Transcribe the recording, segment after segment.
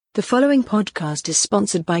The following podcast is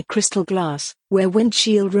sponsored by Crystal Glass, where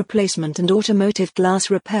windshield replacement and automotive glass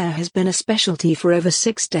repair has been a specialty for over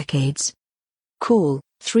 6 decades. Call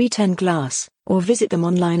 310 Glass or visit them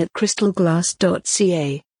online at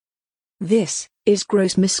crystalglass.ca. This is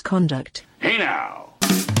Gross Misconduct. Hey now!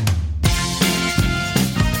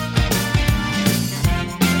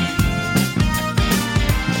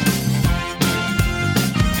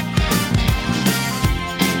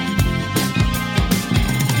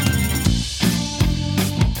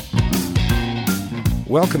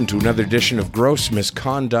 Welcome to another edition of Gross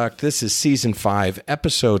Misconduct. This is Season 5,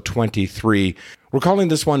 Episode 23. We're calling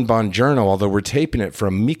this one Bonjourno, although we're taping it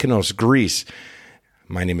from Mykonos, Greece.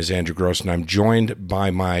 My name is Andrew Gross, and I'm joined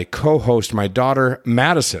by my co-host, my daughter,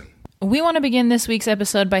 Madison. We want to begin this week's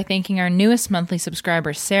episode by thanking our newest monthly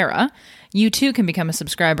subscriber, Sarah. You too can become a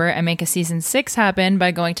subscriber and make a Season 6 happen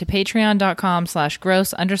by going to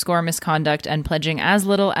patreon.com/gross_misconduct and pledging as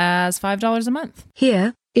little as $5 a month.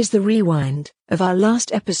 Here is the rewind of our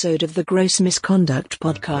last episode of the Gross Misconduct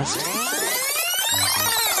podcast.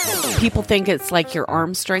 People think it's like your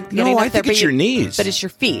arm strength. No, I think it's your knees. But it's your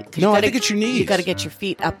feet. No, I think it's your knees. You got to get your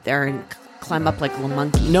feet up there and climb up like a little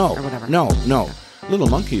monkey No, or whatever. no. Little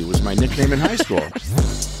Monkey was my nickname in high school.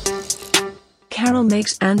 Carol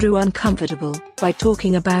makes Andrew uncomfortable by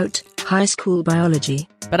talking about high school biology.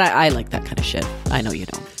 But I like that kind of shit. I know you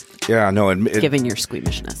don't. Yeah, no. Given your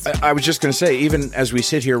squeamishness. I was just going to say, even as we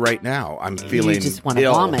sit here right now, I'm feeling You just want to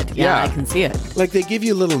ill. vomit. Yeah, I can see it. Like they give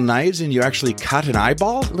you little knives and you actually cut an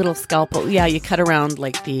eyeball? Little scalpel. Yeah, you cut around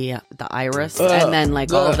like the iris and then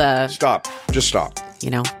like all the... Stop. Just stop.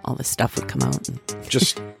 You know, all the stuff would come out.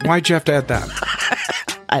 Just, why'd you have to add that?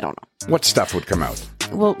 I don't know. What stuff would come out?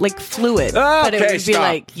 Well, like fluid. Oh, but it okay, would be stop.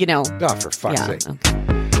 like, you know... Oh, for fuck's Yeah, sake. okay.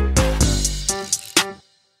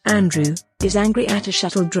 Andrew is angry at a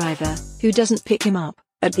shuttle driver who doesn't pick him up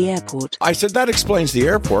at the airport. I said, that explains the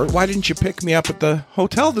airport. Why didn't you pick me up at the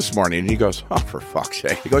hotel this morning? And he goes, oh, for fuck's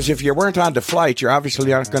sake. He goes, if you weren't on the flight, you're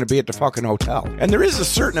obviously not going to be at the fucking hotel. And there is a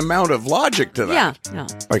certain amount of logic to that. Yeah.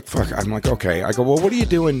 Like, fuck, I'm like, okay. I go, well, what are you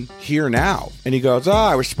doing here now? And he goes,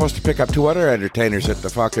 I was supposed to pick up 2 other entertainers at the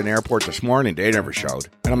fucking airport this morning. They never showed.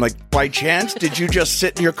 And I'm like, by chance, did you just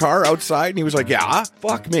sit in your car outside? And he was like, yeah,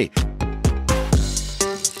 fuck me.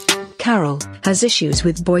 Carol has issues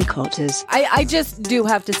with boycotters. I just do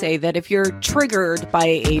have to say that if you're triggered by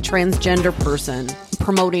a transgender person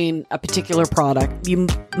promoting a particular product, you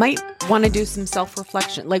might want to do some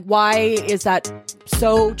self-reflection. Like, why is that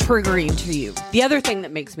so triggering to you? The other thing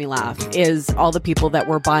that makes me laugh is all the people that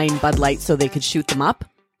were buying Bud Light so they could shoot them up.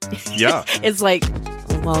 Yeah. It's like,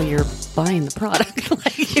 well, you're buying the product.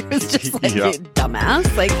 Like, it was just like, Yeah.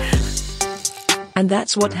 dumbass. Like... And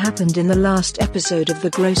that's what happened in the last episode of the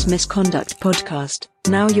Gross Misconduct podcast.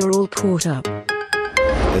 Now you're all caught up.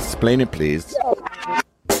 Explain it, please.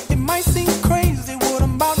 It might seem crazy what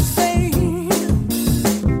I'm about to say.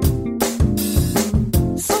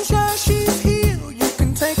 Sunshine, she's here. You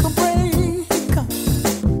can take a break.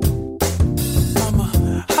 I'm a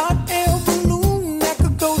hot air balloon that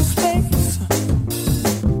could go to space.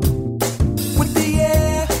 With the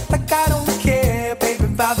air, like I don't care, baby,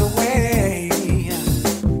 by the way.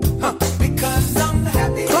 Because I'm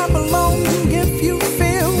happy. Clap along if you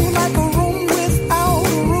feel like a room without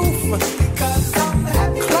a roof. Because I'm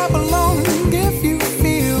happy. Clap along if you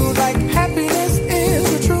feel like happiness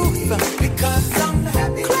is the truth. Because I'm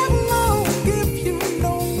happy. Clap along if you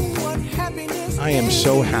know what happiness I am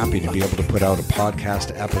so happy to be able to put out a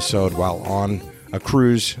podcast episode while on a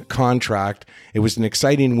cruise contract. It was an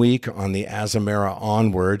exciting week on the Azamara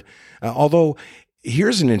Onward. Although,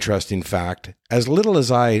 here's an interesting fact. As little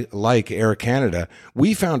as I like Air Canada,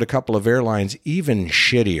 we found a couple of airlines even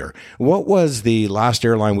shittier. What was the last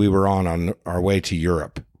airline we were on our way to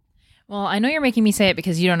Europe? Well, I know you're making me say it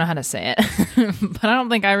because you don't know how to say it, but I don't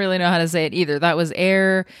think I really know how to say it either. That was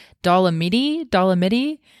Air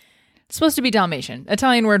Dolomiti? It's supposed to be Dalmatian.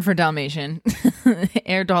 Italian word for Dalmatian.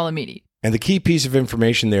 Air Dolomiti. And the key piece of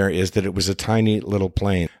information there is that it was a tiny little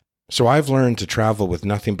plane. So I've learned to travel with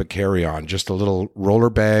nothing but carry-on, just a little roller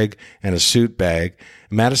bag and a suit bag.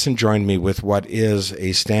 Madison joined me with what is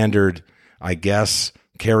a standard, I guess,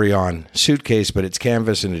 carry-on suitcase, but it's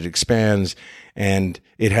canvas and it expands, and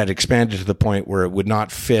it had expanded to the point where it would not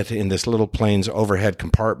fit in this little plane's overhead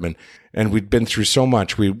compartment. And we'd been through so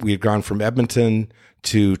much. We had gone from Edmonton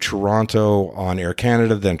to Toronto on Air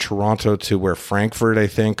Canada, then Toronto to Frankfurt, I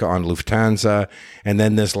think, on Lufthansa, and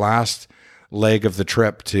then this last leg of the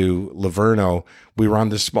trip to Livorno, we were on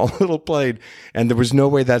this small little plane, and there was no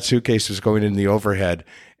way that suitcase was going in the overhead.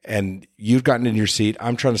 And you've gotten in your seat.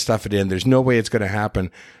 I'm trying to stuff it in. There's no way it's going to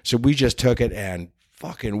happen. So we just took it and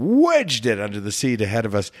fucking wedged it under the seat ahead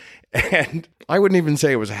of us. And I wouldn't even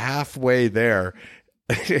say it was halfway there.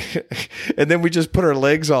 And then we just put our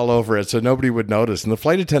legs all over it so nobody would notice. And the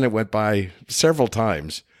flight attendant went by several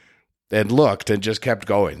times and looked and just kept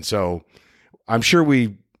going. So I'm sure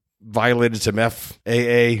we violated some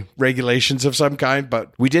FAA regulations of some kind,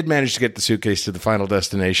 but we did manage to get the suitcase to the final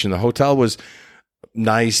destination. The hotel was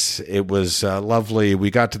nice. It was lovely.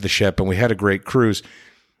 We got to the ship and we had a great cruise.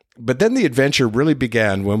 But then the adventure really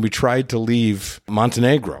began when we tried to leave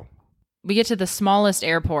Montenegro. We get to the smallest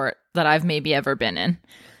airport that I've maybe ever been in,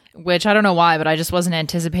 which I don't know why, but I just wasn't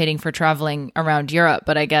anticipating for traveling around Europe.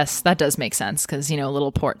 But I guess that does make sense because,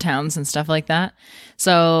 little port towns and stuff like that.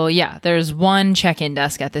 So yeah, there's one check-in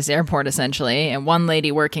desk at this airport essentially, and one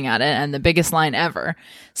lady working at it, and the biggest line ever.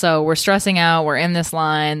 So we're stressing out. We're in this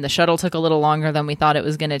line. The shuttle took a little longer than we thought it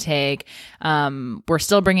was going to take. We're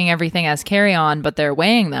still bringing everything as carry-on, but they're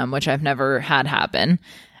weighing them, which I've never had happen.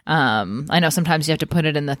 I know sometimes you have to put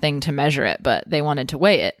it in the thing to measure it, but they wanted to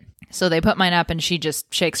weigh it. So they put mine up and she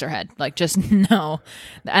just shakes her head, like, just no.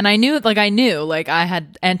 And I knew, I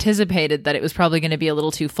had anticipated that it was probably going to be a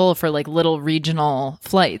little too full for like little regional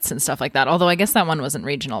flights and stuff like that. Although I guess that one wasn't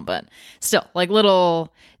regional, but still, like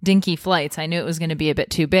little dinky flights. I knew it was going to be a bit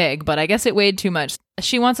too big, but I guess it weighed too much.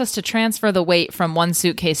 She wants us to transfer the weight from one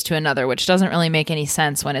suitcase to another, which doesn't really make any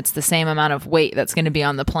sense when it's the same amount of weight that's going to be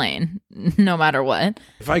on the plane, no matter what.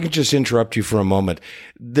 If I could just interrupt you for a moment,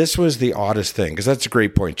 this was the oddest thing, because that's a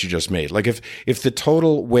great point you just made. Like if the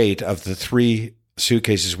total weight of the 3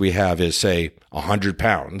 suitcases we have is, say, 100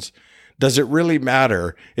 pounds, does it really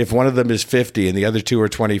matter if one of them is 50 and the other 2 are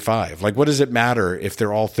 25? Like, what does it matter if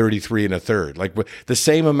they're all 33 and a third? Like, the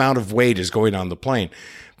same amount of weight is going on the plane.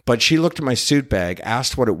 But she looked at my suit bag,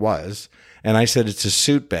 asked what it was, and I said, it's a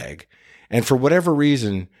suit bag. And for whatever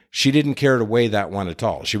reason, she didn't care to weigh that one at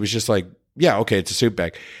all. She was just like, yeah, okay, it's a suit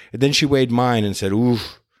bag. And then she weighed mine and said, ooh,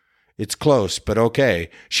 it's close, but okay.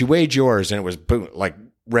 She weighed yours and it was boom, like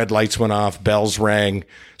red lights went off, bells rang,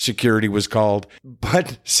 security was called.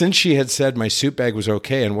 But since she had said my suit bag was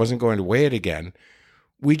okay and wasn't going to weigh it again,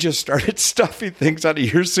 we just started stuffing things out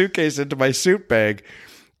of your suitcase into my suit bag,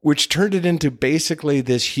 which turned it into basically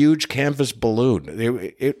this huge canvas balloon.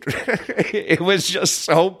 It was just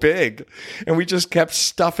so big. And we just kept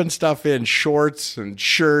stuffing stuff in, shorts and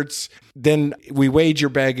shirts. Then we weighed your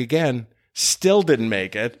bag again, still didn't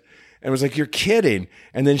make it. And was like, you're kidding.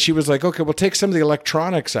 And then she was like, okay, we'll take some of the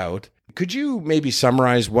electronics out. Could you maybe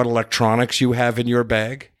summarize what electronics you have in your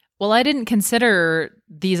bag? Well, I didn't consider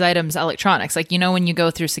these items electronics. Like, when you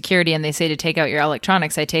go through security and they say to take out your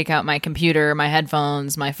electronics, I take out my computer, my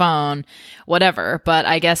headphones, my phone, whatever. But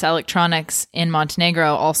I guess electronics in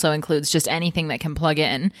Montenegro also includes just anything that can plug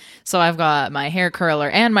in. So I've got my hair curler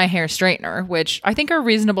and my hair straightener, which I think are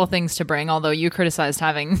reasonable things to bring, although you criticized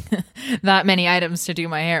having that many items to do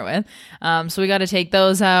my hair with. So we got to take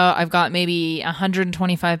those out. I've got maybe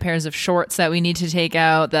 125 pairs of shorts that we need to take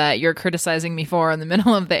out that you're criticizing me for in the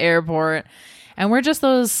middle of the airport. And we're just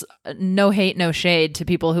those no hate, no shade to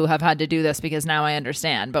people who have had to do this, because now I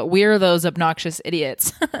understand. But we're those obnoxious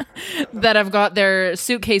idiots that have got their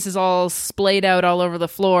suitcases all splayed out all over the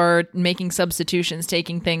floor, making substitutions,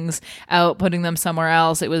 taking things out, putting them somewhere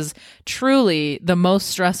else. It was truly the most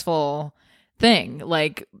stressful thing.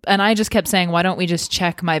 And I just kept saying, why don't we just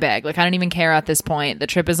check my bag? I don't even care at this point. The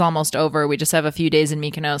trip is almost over. We just have a few days in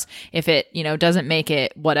Mykonos. If it, doesn't make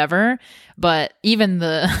it, whatever. But even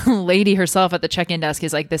the lady herself at the check-in desk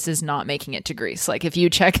is like, this is not making it to Greece. If you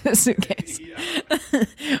check the suitcase,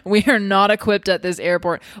 we are not equipped at this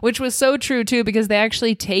airport, which was so true too, because they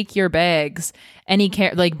actually take your bags,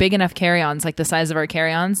 big enough carry-ons, like the size of our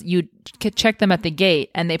carry-ons, you check them at the gate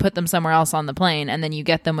and they put them somewhere else on the plane, and then you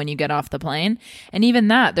get them when you get off the plane. And even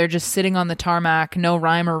that, they're just sitting on the tarmac, no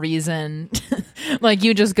rhyme or reason.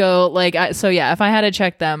 You just go so yeah, if I had to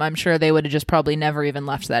check them, I'm sure they would have just probably never even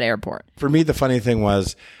left that airport. For me, the funny thing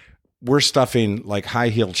was, we're stuffing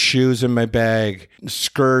high-heeled shoes in my bag,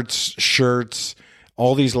 skirts, shirts,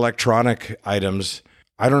 all these electronic items.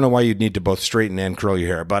 I don't know why you'd need to both straighten and curl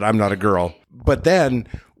your hair, but I'm not a girl. But then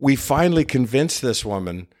we finally convinced this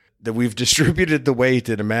woman that we've distributed the weight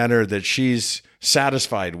in a manner that she's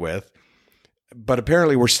satisfied with. But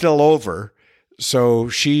apparently we're still over. So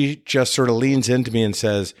she just sort of leans into me and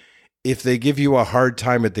says, if they give you a hard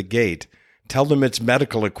time at the gate, tell them it's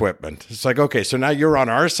medical equipment. It's like, okay, so now you're on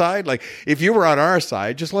our side? If you were on our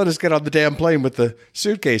side, just let us get on the damn plane with the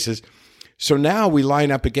suitcases. So now we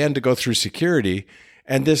line up again to go through security,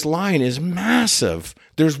 and this line is massive.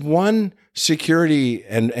 There's one security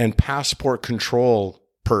and passport control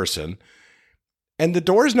person, and the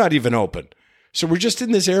door's not even open. So we're just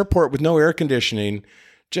in this airport with no air conditioning,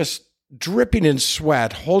 just dripping in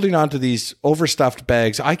sweat, holding onto these overstuffed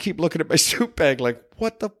bags. I keep looking at my suit bag like,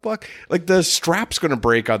 what the fuck? Like the strap's going to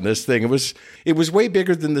break on this thing. It was way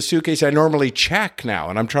bigger than the suitcase I normally check now,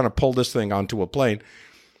 and I'm trying to pull this thing onto a plane.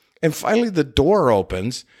 And finally the door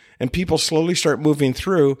opens and people slowly start moving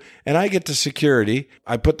through, and I get to security.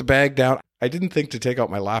 I put the bag down. I didn't think to take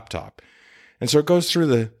out my laptop. And so it goes through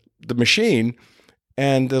the machine,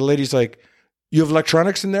 and the lady's like, "You have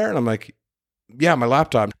electronics in there?" And I'm like, "Yeah, my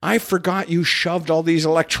laptop." "I forgot you shoved all these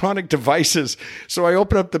electronic devices." So I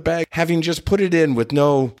open up the bag, having just put it in with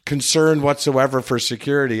no concern whatsoever for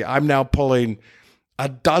security. I'm now pulling a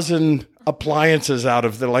dozen appliances out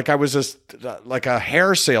of there, like I was like a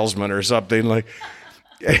hair salesman or something. Like,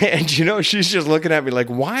 and she's just looking at me like,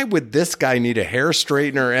 why would this guy need a hair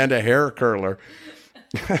straightener and a hair curler?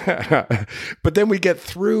 But then we get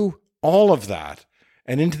through all of that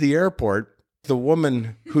and into the airport. The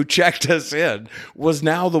woman who checked us in was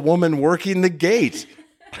now the woman working the gate.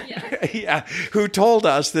 Yeah, who told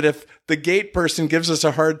us that if the gate person gives us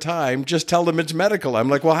a hard time, just tell them it's medical. I'm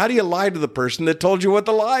like, well, how do you lie to the person that told you what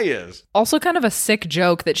the lie is? Also kind of a sick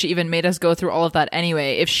joke that she even made us go through all of that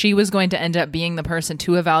anyway. If she was going to end up being the person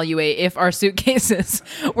to evaluate if our suitcases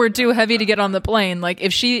were too heavy to get on the plane, like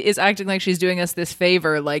if she is acting like she's doing us this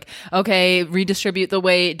favor, like, okay, redistribute the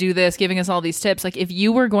weight, do this, giving us all these tips. Like if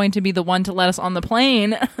you were going to be the one to let us on the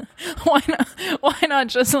plane, why not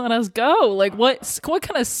just let us go? Like what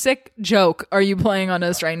kind of sick joke are you playing on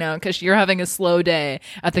us right now? Because you're having a slow day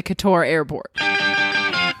at the Qatar airport.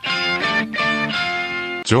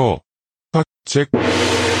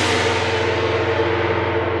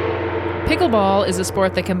 Pickleball is a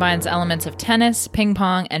sport that combines elements of tennis, ping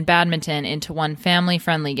pong, and badminton into one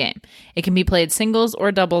family-friendly game. It can be played singles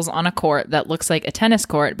or doubles on a court that looks like a tennis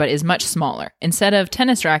court but is much smaller. Instead of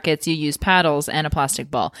tennis rackets, you use paddles and a plastic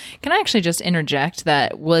ball. Can I actually just interject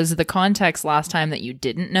that was the context last time that you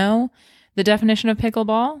didn't know the definition of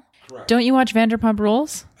pickleball? Correct. Don't you watch Vanderpump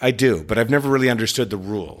Rules? I do, but I've never really understood the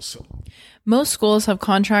rules. Most schools have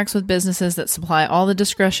contracts with businesses that supply all the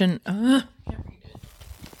dissection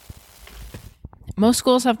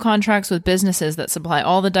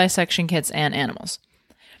kits and animals.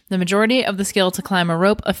 The majority of the skill to climb a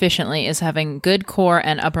rope efficiently is having good core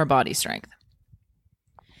and upper body strength.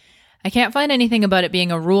 I can't find anything about it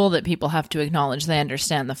being a rule that people have to acknowledge they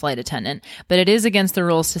understand the flight attendant, but it is against the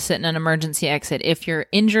rules to sit in an emergency exit if you're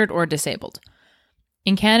injured or disabled.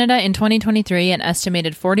 In Canada in 2023, an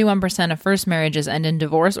estimated 41% of first marriages end in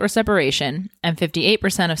divorce or separation, and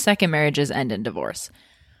 58% of second marriages end in divorce.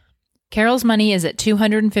 Carol's money is at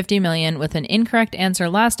 $250 million, with an incorrect answer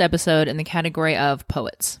last episode in the category of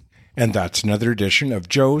poets. And that's another edition of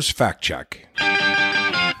Joe's Fact Check.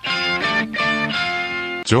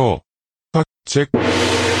 Joe Fact Check.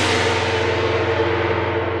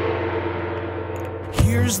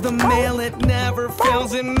 Here's the mail, it never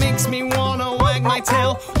fails. It makes me wanna wag my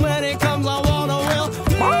tail. When it comes, I wanna will.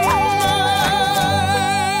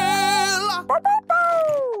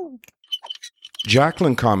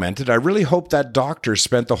 Jacqueline commented, "I really hope that doctor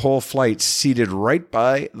spent the whole flight seated right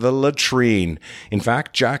by the latrine." In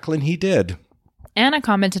fact, Jacqueline, he did. Anna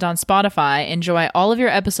commented on Spotify, "Enjoy all of your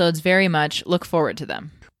episodes very much. Look forward to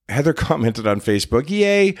them." Heather commented on Facebook,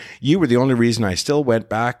 "Yay, you were the only reason I still went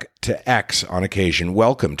back to X on occasion.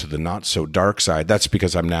 Welcome to the not so dark side." That's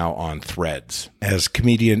because I'm now on Threads as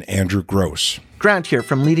comedian Andrew Gross. Grant here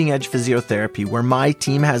from Leading Edge Physiotherapy, where my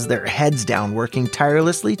team has their heads down working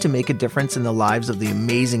tirelessly to make a difference in the lives of the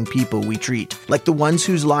amazing people we treat, like the ones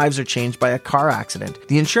whose lives are changed by a car accident.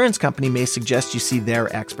 The insurance company may suggest you see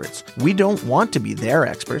their experts. We don't want to be their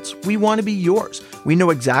experts. We want to be yours. We know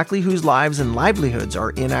exactly whose lives and livelihoods are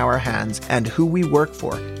in our hands and who we work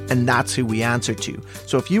for, and that's who we answer to.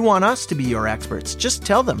 So if you want us to be your experts, just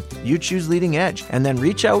tell them you choose Leading Edge, and then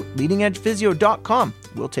reach out leadingedgephysio.com.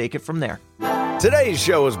 We'll take it from there. Today's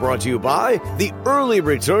show is brought to you by the early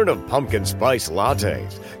return of pumpkin spice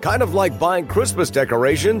lattes, kind of like buying Christmas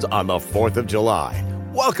decorations on the 4th of July.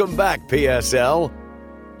 Welcome back, PSL.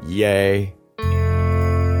 Yay.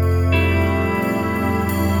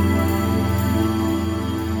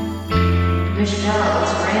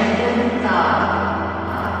 Michelle's Random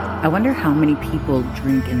Thought. I wonder how many people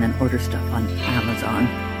drink and then order stuff on Amazon.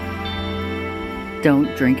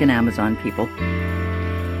 Don't drink in Amazon, people.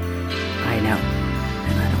 I know,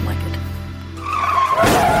 and I don't like it.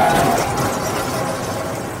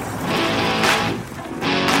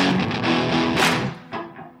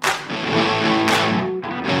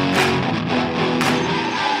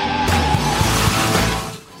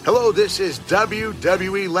 Hello, this is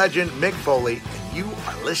WWE legend Mick Foley, and You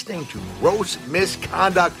are listening to Gross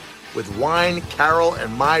Misconduct with Wine, Carol,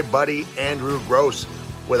 and my buddy Andrew Gross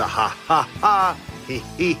with a ha, he,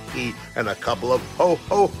 he, and a couple of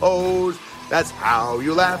ho-ho-hos. That's how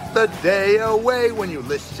you laugh the day away when you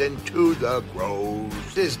listen to the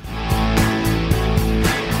Grosses.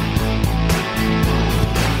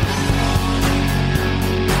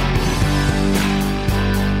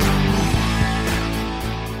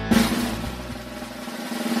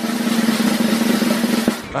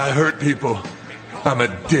 I hurt people. I'm a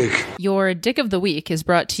dick. Your Dick of the Week is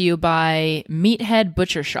brought to you by Meathead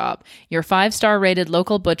Butcher Shop, your 5-star rated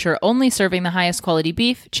local butcher only serving the highest quality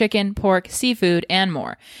beef, chicken, pork, seafood, and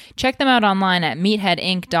more. Check them out online at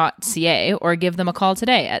meatheadinc.ca or give them a call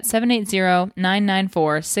today at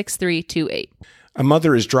 780-994-6328. A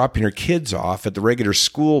mother is dropping her kids off at the regular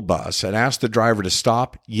school bus and asked the driver to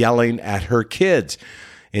stop yelling at her kids.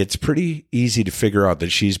 It's pretty easy to figure out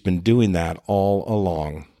that she's been doing that all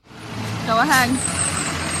along. Go ahead.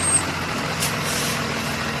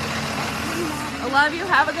 I love you.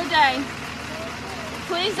 Have a good day.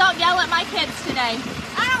 Please don't yell at my kids today.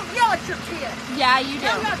 I don't yell at your kids. Yeah, you do.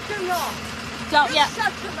 You're not too long. Don't yell.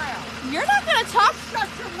 Shut your mouth. You're not going to talk. Shut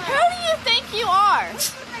your mouth. Who do you think you are? Who do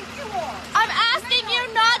you think you are? I'm asking you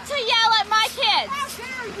not to yell at my kids. How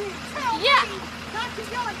dare you tell me not to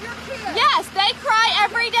yell at your kids? Yes, they cry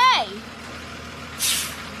every day.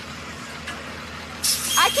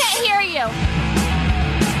 I can't hear you.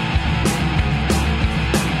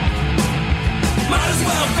 Might as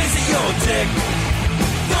well face it, your dick.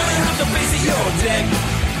 Gonna have to face it, your dick.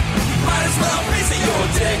 Might as well face it, your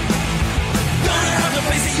dick. Gonna have to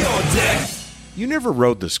face it, your dick. You never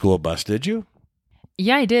rode the school bus, did you?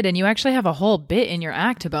 Yeah, I did, and you actually have a whole bit in your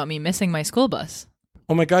act about me missing my school bus.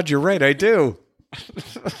 Oh my God, you're right, I do.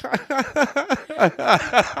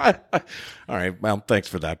 All right, well, thanks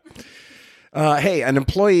for that. Hey, an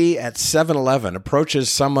employee at 7-Eleven approaches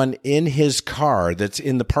someone in his car that's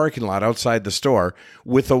in the parking lot outside the store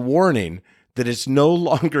with a warning that it's no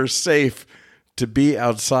longer safe to be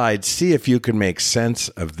outside. See if you can make sense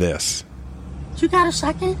of this. You got a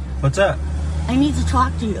second? What's up? I need to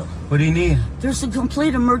talk to you. What do you need? There's a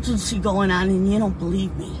complete emergency going on and you don't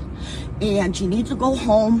believe me. And you need to go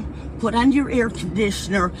home, put on your air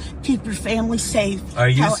conditioner, keep your family safe. Are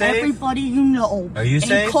you Tell safe? everybody you know. Are you and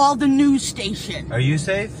safe? Call the news station. Are you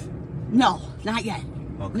safe? No, not yet.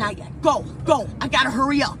 Okay. Not yet. Go. I gotta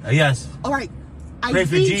hurry up. Yes. All right. Pray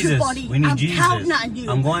for need Jesus. you, buddy. We need I'm Jesus. counting on you.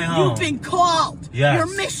 I'm going home. You've been called. Yes. Your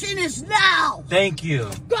mission is now. Thank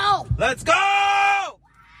you. Go. Let's go!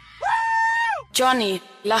 Johnny,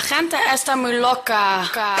 la gente está muy loca.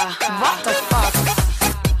 What the fuck?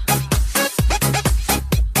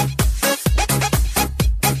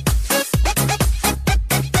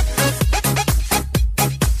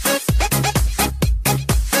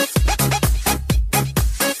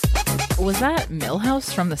 Was that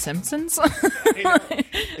Milhouse from The Simpsons?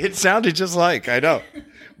 It sounded just like, I know.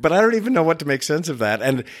 But I don't even know what to make sense of that.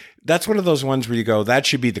 And that's one of those ones where you go, that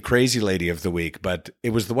should be the crazy lady of the week. But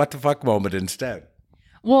it was the what the fuck moment instead.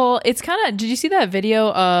 Well, it's kind of, did you see that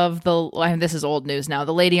video of this is old news now,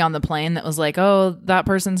 the lady on the plane that was like, oh, that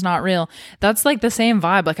person's not real. That's like the same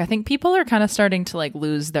vibe. Like, I think people are kind of starting to like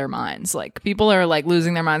lose their minds. Like, people are like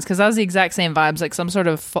losing their minds because that was the exact same vibes, like some sort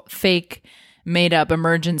of fake made up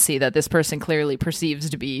emergency that this person clearly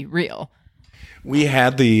perceives to be real. We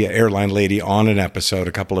had the airline lady on an episode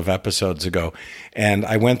a couple of episodes ago, and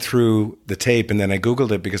I went through the tape and then I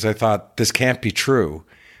Googled it because I thought this can't be true,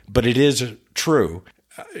 but it is true.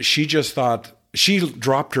 She just thought she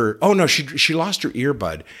dropped her. Oh no, she lost her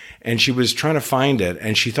earbud and she was trying to find it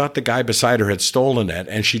and she thought the guy beside her had stolen it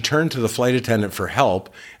and she turned to the flight attendant for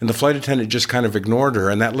help and the flight attendant just kind of ignored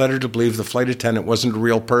her and that led her to believe the flight attendant wasn't a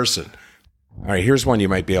real person. All right, here's one you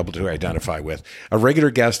might be able to identify with. A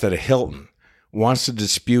regular guest at a Hilton wants to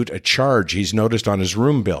dispute a charge he's noticed on his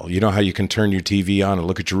room bill. You know how you can turn your TV on and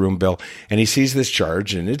look at your room bill, and he sees this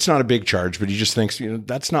charge, and it's not a big charge, but he just thinks,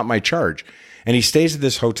 that's not my charge. And he stays at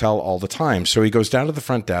this hotel all the time. So he goes down to the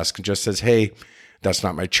front desk and just says, hey, that's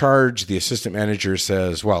not my charge. The assistant manager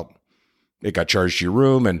says, well, it got charged to your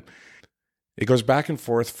room, and it goes back and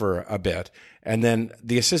forth for a bit. And then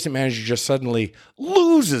the assistant manager just suddenly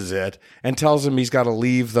loses it and tells him he's got to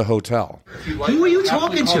leave the hotel. Who are you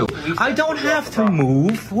talking to? I don't have to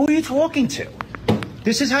move. Who are you talking to?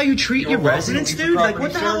 This is how you treat your residents, dude? Like,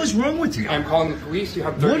 what the hell is wrong with you? I'm calling the police. You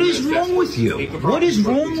have 30 What is minutes. wrong with you? What is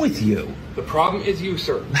wrong with you? The problem is you,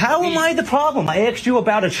 sir. How am I the problem? I asked you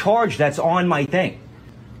about a charge that's on my thing.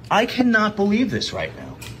 I cannot believe this right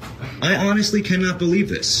now. I honestly cannot believe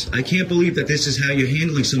this. I can't believe that this is how you're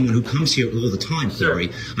handling someone who comes here all the time, Corey.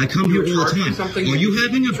 I come here all the time. Are you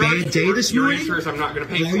having a bad day this morning? Your answer is I'm not going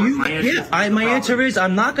to pay Are for you? it. My answer is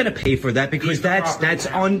I'm not going to pay for that because that's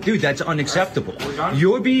unacceptable.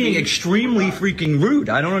 You're being extremely freaking rude.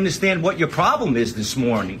 I don't understand what your problem is this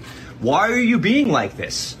morning. Why are you being like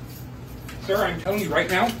this? Sir, I'm telling you right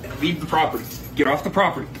now, leave the property. Get off the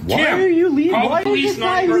property. Why Kim, are you leaving? call the Why is police this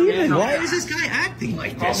guy 911. leaving? Why is this guy acting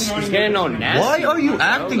like this? He's getting all nasty. Why are you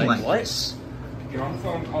acting like this? Get on the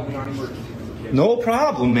phone, call the non-emergency. No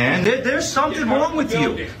problem, man. There's something wrong with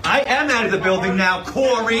you. I am out of the building now,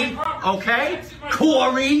 Corey. Okay?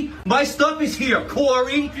 Corey, my stuff is here.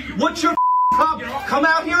 Corey, what's your problem? Come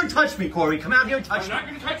out here and touch me, Corey. Come out here and touch me.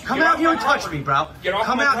 Come out here and touch me, bro.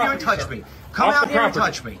 Come out here and touch me. Come out here and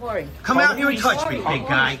touch me. Come out here and touch me, big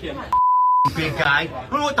guy. Big guy. I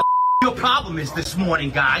don't know what the your problem is this morning,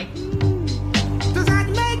 guy. Does that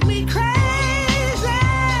make me crazy?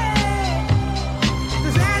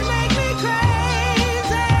 Does that make me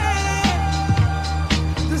crazy?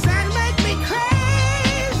 Does that make me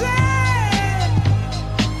crazy?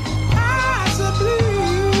 Possibly.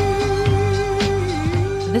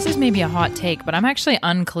 This is maybe a hot take, but I'm actually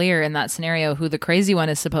unclear in that scenario who the crazy one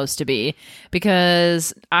is supposed to be,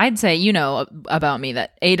 because I'd say, you know about me,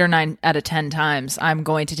 that 8 or 9 out of 10 times I'm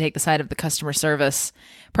going to take the side of the customer service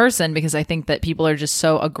person, because I think that people are just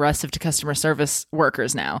so aggressive to customer service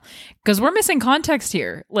workers now. Because we're missing context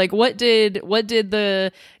here. Like, what did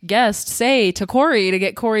the guest say to Corey to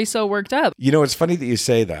get Corey so worked up? You know, it's funny that you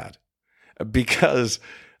say that, because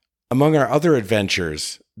among our other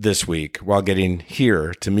adventures this week while getting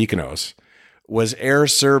here to Mykonos was Air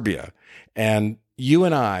Serbia. And you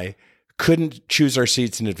and I couldn't choose our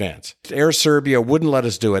seats in advance. Air Serbia wouldn't let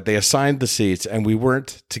us do it. They assigned the seats and we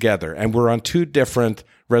weren't together. And we're on 2 different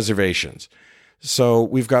reservations. So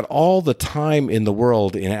we've got all the time in the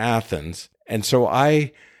world in Athens. And so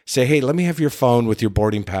I say, hey, let me have your phone with your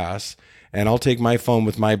boarding pass. And I'll take my phone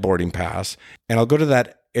with my boarding pass. And I'll go to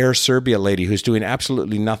that Air Serbia lady who's doing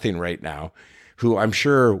absolutely nothing right now, who I'm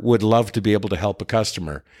sure would love to be able to help a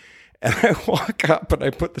customer. And I walk up and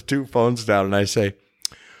I put the 2 phones down and I say,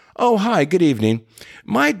 oh, hi, good evening.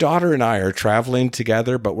 My daughter and I are traveling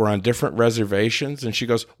together, but we're on different reservations. And she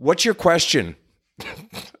goes, what's your question?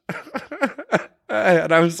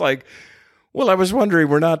 And I was like, well, I was wondering,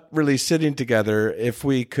 we're not really sitting together, if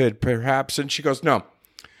we could perhaps. And she goes, no,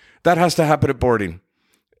 that has to happen at boarding.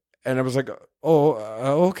 And I was like, oh,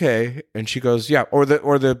 okay. And she goes, yeah, or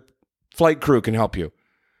the flight crew can help you.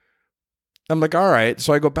 I'm like, all right.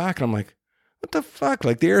 So I go back and I'm like, what the fuck?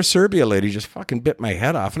 Like, the Air Serbia lady just fucking bit my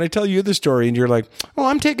head off. And I tell you the story and you're like, oh,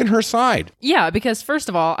 I'm taking her side. Yeah, because first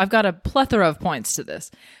of all, I've got a plethora of points to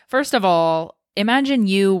this. First of all, imagine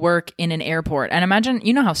you work in an airport, and imagine,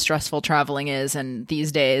 you know how stressful traveling is and these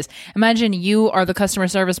days. Imagine you are the customer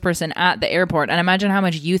service person at the airport, and imagine how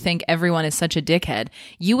much you think everyone is such a dickhead.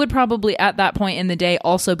 You would probably at that point in the day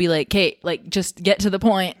also be like, Kate, like, just get to the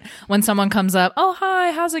point when someone comes up. Oh,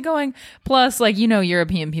 hi, how's it going? Plus, like, you know,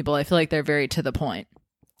 European people, I feel like they're very to the point.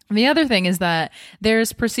 The other thing is that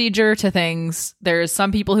there's procedure to things. There's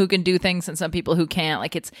some people who can do things and some people who can't.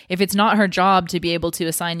 Like, if it's not her job to be able to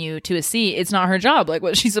assign you to a seat, it's not her job. Like,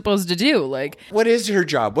 what's she supposed to do? Like, what is her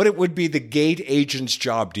job? What it would be the gate agent's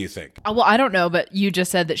job, do you think? Well, I don't know, but you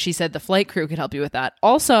just said that she said the flight crew could help you with that.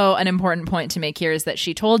 Also, an important point to make here is that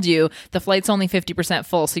she told you the flight's only 50%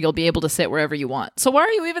 full, so you'll be able to sit wherever you want. So why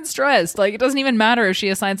are you even stressed? Like, it doesn't even matter if she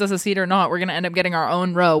assigns us a seat or not. We're going to end up getting our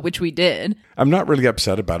own row, which we did. I'm not really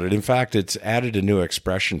upset about it. In fact, it's added a new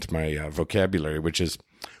expression to my vocabulary, which is,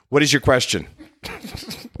 what is your question?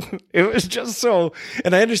 It was just so,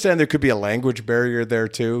 and I understand there could be a language barrier there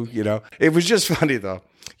too, you know. It was just funny though.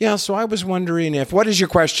 Yeah, so I was wondering what is your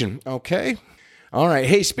question? Okay. All right.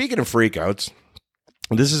 Hey, speaking of freakouts,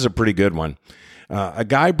 this is a pretty good one. A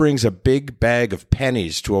guy brings a big bag of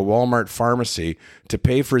pennies to a Walmart pharmacy to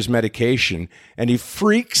pay for his medication, and he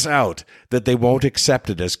freaks out that they won't accept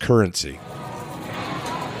it as currency.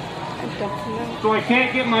 So I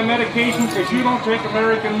can't get my medication because you don't take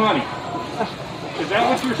American money. Is that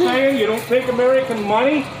what you're saying? You don't take American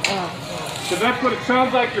money? Because that's what it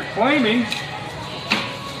sounds like you're claiming.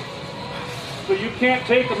 So you can't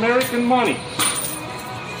take American money.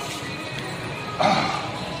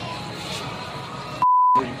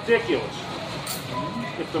 Ridiculous.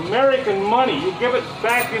 It's American money. You give it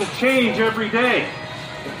back in change every day.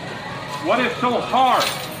 What is so hard?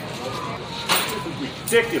 This is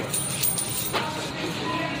ridiculous.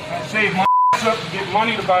 I save my up to get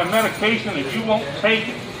money to buy medication and you won't take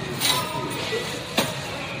it.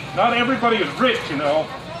 Not everybody is rich, you know.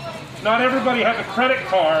 Not everybody has a credit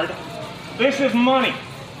card This is money.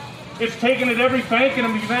 It's taken at every bank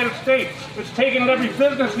in the United States. It's taken at every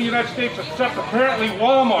business in the United States except apparently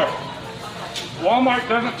Walmart. Walmart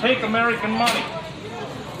doesn't take American money.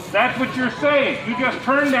 That's what you're saying. You just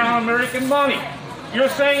turned down American money. You're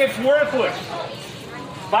saying it's worthless.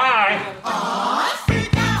 Bye.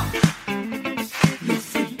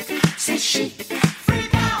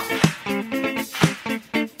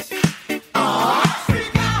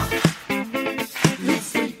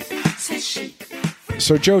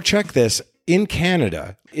 So, Joe, check this. In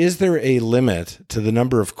Canada, is there a limit to the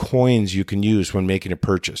number of coins you can use when making a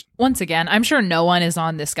purchase? Once again, I'm sure no one is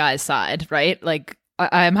on this guy's side, right? Like,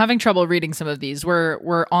 I'm having trouble reading some of these.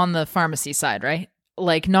 We're on the pharmacy side, right?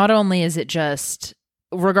 Like, not only is it just,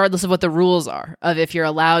 regardless of what the rules are, of if you're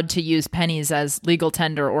allowed to use pennies as legal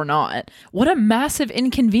tender or not, what a massive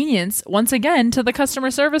inconvenience, once again, to the customer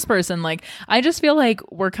service person. Like, I just feel like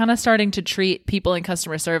we're kind of starting to treat people in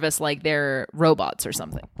customer service like they're robots or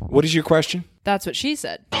something. What is your question? That's what she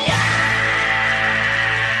said.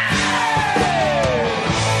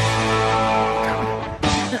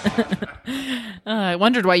 I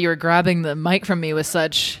wondered why you were grabbing the mic from me with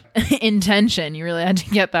such intention. You really had to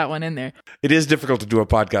get that one in there. It is difficult to do a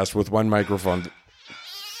podcast with one microphone.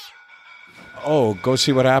 Oh, go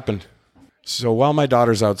see what happened. So while my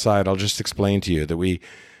daughter's outside, I'll just explain to you that we,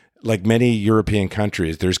 like many European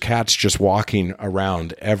countries, there's cats just walking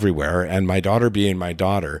around everywhere. And my daughter being my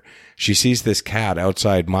daughter, she sees this cat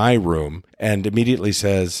outside my room and immediately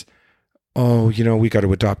says, oh, we got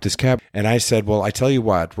to adopt this cat. And I said, well, I tell you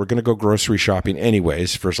what, we're going to go grocery shopping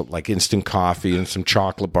anyways for like instant coffee and some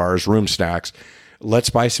chocolate bars, room snacks. Let's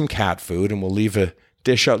buy some cat food and we'll leave a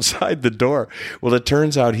dish outside the door. Well, it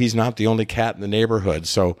turns out he's not the only cat in the neighborhood.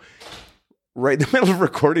 So right in the middle of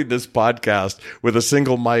recording this podcast with a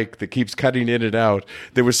single mic that keeps cutting in and out,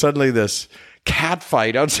 there was suddenly this cat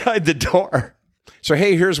fight outside the door. So,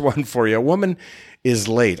 hey, here's one for you. A woman is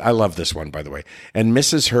late. I love this one, by the way, and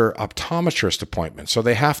misses her optometrist appointment. So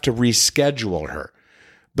they have to reschedule her.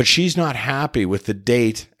 But she's not happy with the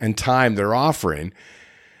date and time they're offering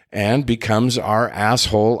and becomes our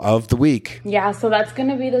asshole of the week. Yeah, so that's going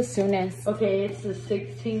to be the soonest. Okay, it's the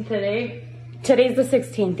 16th today? Today's the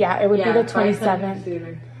 16th, yeah. It would be the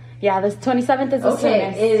 27th. Yeah, the 27th is the soonest.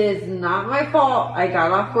 Okay, it is not my fault. I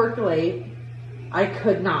got off work late. I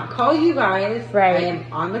could not call you guys. Right. I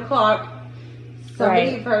am on the clock.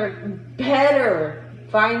 Somebody better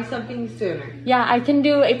find something sooner. Yeah, I can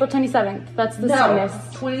do April 27th. That's the soonest.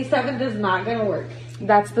 27th is not going to work.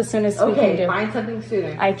 That's the soonest we can do. Okay, find something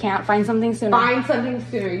sooner. I can't find something sooner. Find something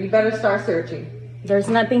sooner. You better start searching. There's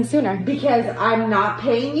nothing sooner. Because I'm not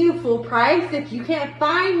paying you full price if you can't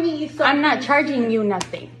find me something. I'm not charging you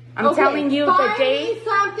nothing. I'm telling you the date.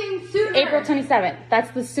 Find me something sooner. April 27th.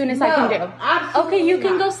 That's the soonest I can do. Absolutely okay, you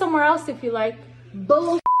can go somewhere else if you like.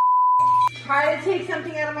 Bull. Try to take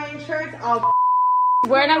something out of my insurance.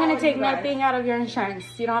 We're not going to take nothing out of your insurance.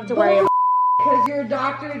 You don't have to worry about it. Because your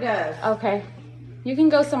doctor does. Okay. You can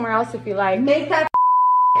go somewhere else if you like. Make that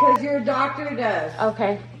because your doctor does.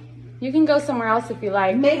 Okay. You can go somewhere else if you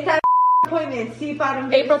like. Make that appointment. See if I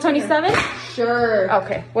don't. April 27th? Sure.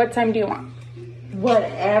 Okay. What time do you want?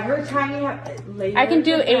 Whatever time you have. Later, I can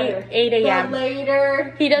do 8 a.m. But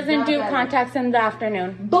later. He doesn't do contacts in the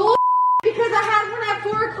afternoon. Bull. Because I had one at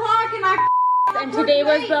 4 o'clock and I. And today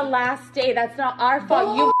was the last day. That's not our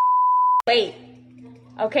fault. You late.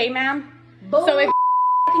 Okay, ma'am? So if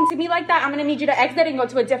you're to me like that, I'm going to need you to exit and go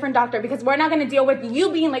to a different doctor because we're not going to deal with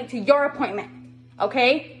you being late to your appointment.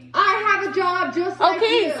 Okay? I have a job just like you.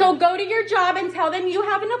 Okay, so go to your job and tell them you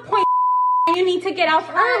have an appointment and you need to get out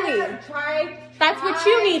early. That's what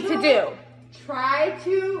you need to do. Try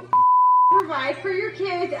to provide for your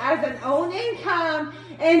kids as an own income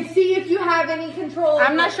and see if you have any control.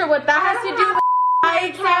 I'm not sure what that has to do with my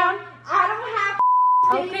account. I don't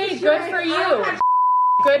have okay, good for you.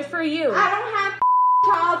 Good for you. I don't have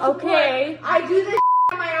child support. Okay. I do this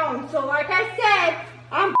on my own. So like I said,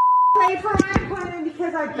 I'm late for my appointment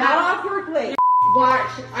because I got off work late. Watch,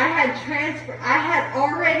 I had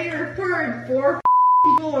already referred 4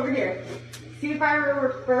 people over here. See if I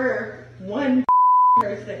refer one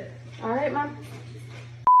person. All right, Mom.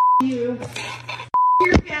 You.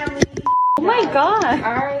 Your family. Oh my God.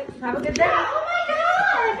 All right. Have a good day. Oh my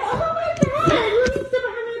God. Oh my God. Who's still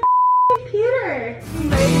behind my computer?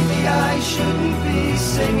 Maybe I shouldn't be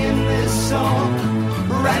singing this song,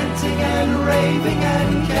 ranting and raving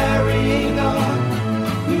and carrying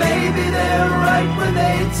on. Maybe they're right when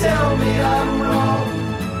they tell me I'm wrong.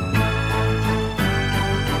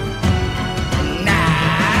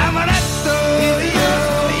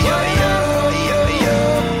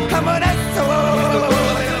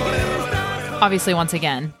 Obviously, once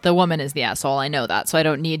again, the woman is the asshole. I know that, so I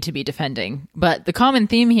don't need to be defending. But the common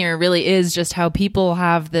theme here really is just how people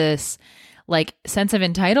have this like sense of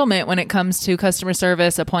entitlement when it comes to customer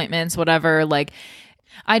service, appointments, whatever. Like,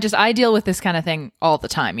 I deal with this kind of thing all the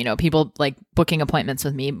time. You know, people like booking appointments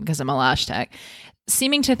with me because I'm a lash tech,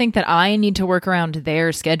 seeming to think that I need to work around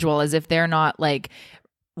their schedule as if they're not like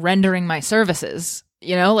rendering my services.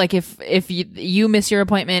 You know, like if you miss your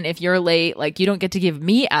appointment, if you're late, like you don't get to give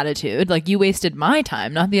me attitude. Like you wasted my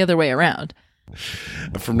time, not the other way around.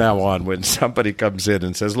 From now on, when somebody comes in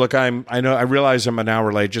and says, "Look, I realize I'm an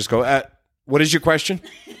hour late," just go, "What is your question?"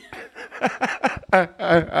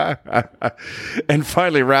 And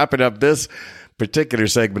finally, wrapping up this particular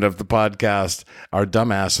segment of the podcast, our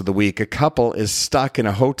dumbass of the week. A couple is stuck in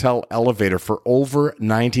a hotel elevator for over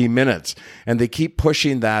 90 minutes, and they keep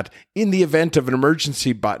pushing that in the event of an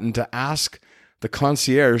emergency button to ask the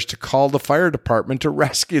concierge to call the fire department to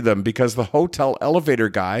rescue them because the hotel elevator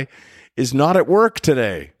guy is not at work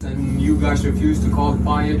today. And you guys refuse to call the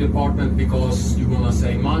fire department because you want to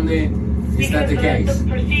save money. Is that the case? The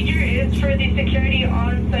procedure is for the security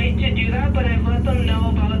on site to do that, but I've let them know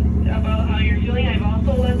about how you're feeling. I've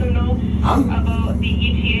also let them know about the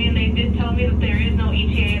ETA, and they did tell me that there is no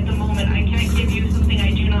ETA at the moment. I can't give you something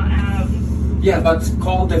I do not have. Yeah, but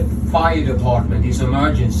call the fire department. It's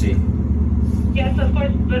emergency. Yes, of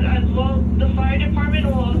course, but as well, the fire department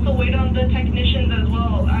will also wait on the technicians as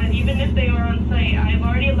well, even if they are on site. I've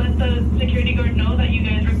already let the security guard know that you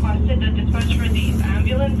guys requested the dispatch for the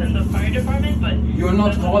ambulance and the fire department, but... You're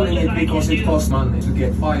not calling it because it costs money to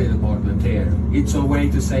get fire department here. It's a way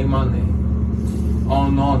to save money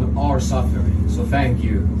on our suffering, so thank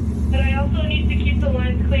you. But I also need to keep the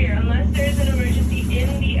lines clear. Unless there is an emergency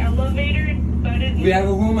in the elevator, that is... We have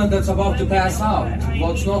a woman that's about to pass out.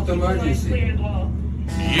 What's not emergency?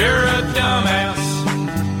 You're a dumbass.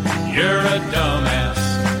 You're a dumbass.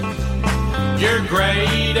 You're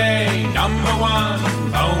grade A, number one,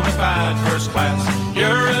 bona fide first class. You're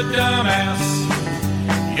a dumbass.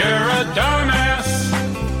 You're a dumbass.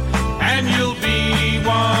 And you'll be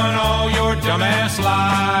one all your dumbass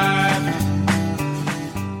life.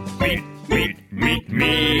 Meet, meet, meet,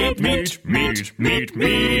 meet, meet, meet, meet, meet,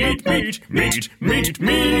 meet, meet, meet,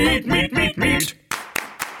 meet, meet, meet, meet.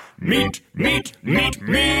 Meat, meat, meat,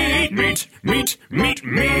 meat, meat, meat, meat, meat, meat,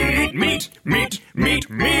 meat, meat,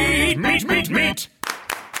 meat, meat, meat, meat.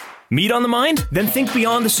 Meat on the mind? Then think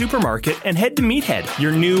beyond the supermarket and head to Meathead,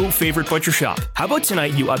 your new favorite butcher shop. How about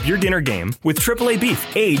tonight you up your dinner game with AAA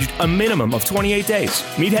beef, aged a minimum of 28 days.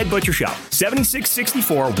 Meathead Butcher Shop,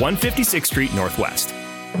 7664 156th Street Northwest.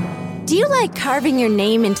 Do you like carving your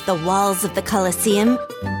name into the walls of the Colosseum?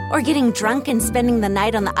 Or getting drunk and spending the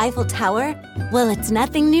night on the Eiffel Tower? Well, it's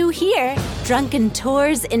nothing new here. Drunken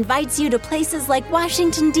Tours invites you to places like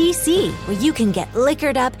Washington, D.C., where you can get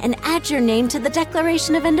liquored up and add your name to the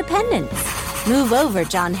Declaration of Independence. Move over,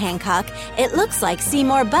 John Hancock. It looks like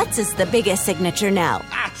Seymour Butts is the biggest signature now.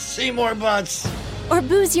 Seymour Butts. Or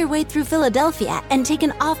booze your way through Philadelphia and take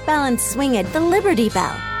an off-balance swing at the Liberty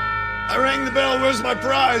Bell. I rang the bell. Where's my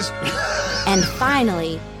prize? And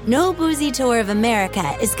finally, no boozy tour of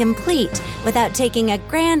America is complete without taking a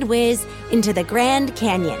grand whiz into the Grand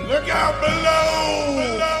Canyon. Look out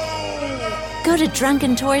below! Go to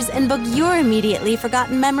Drunken Tours and book your immediately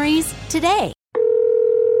forgotten memories today.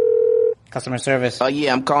 Customer service. Oh,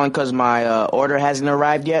 yeah, I'm calling because my order hasn't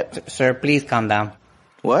arrived yet. Sir, please calm down.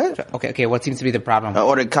 What? Okay, what seems to be the problem? I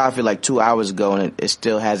ordered coffee like 2 hours ago and it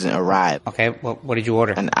still hasn't arrived. Okay, well, what did you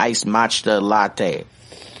order? An iced matcha latte.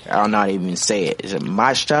 I don't know how to even say it. Is it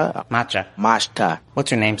matcha? Matcha. Matcha.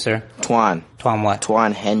 What's your name, sir? Twan. Twan what?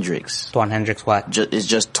 Twan Hendricks. Twan Hendricks what? It's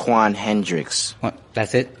just Twan Hendricks. What?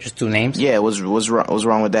 That's it? Just two names? Yeah, what's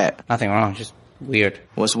wrong with that? Nothing wrong, just weird.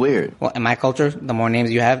 What's weird? Well, in my culture, the more names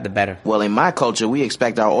you have, the better. Well, in my culture, we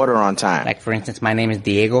expect our order on time. Like, for instance, my name is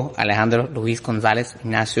Diego, Alejandro, Luis González,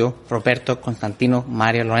 Ignacio, Roberto, Constantino,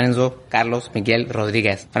 Mario Lorenzo, Carlos, Miguel,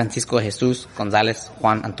 Rodríguez, Francisco Jesus, González,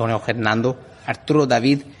 Juan, Antonio, Hernando, Arturo,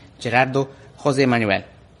 David, Gerardo, Jose Manuel.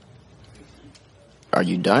 Are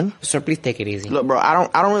you done? Sir, please take it easy. Look, bro, I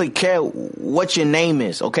don't really care what your name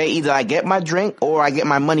is, okay? Either I get my drink or I get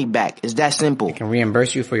my money back. It's that simple. I can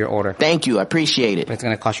reimburse you for your order. Thank you, I appreciate it. But it's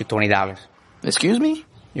going to cost you $20. Excuse me?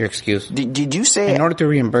 Your excuse. Did you say... In order to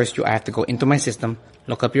reimburse you, I have to go into my system,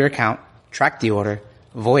 look up your account, track the order,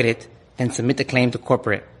 void it, then submit the claim to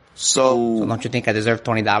corporate. So don't you think I deserve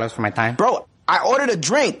 $20 for my time? Bro, I ordered a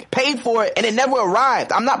drink, paid for it, and it never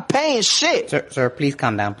arrived. I'm not paying shit. Sir, please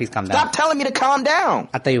calm down. Please calm down. Stop telling me to calm down.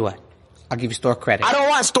 I'll tell you what. I'll give you store credit. I don't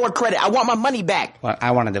want store credit. I want my money back. Well,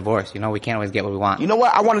 I want a divorce. We can't always get what we want. You know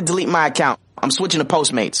what? I want to delete my account. I'm switching to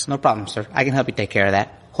Postmates. No problem, sir. I can help you take care of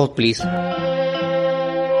that. Hold, please. There's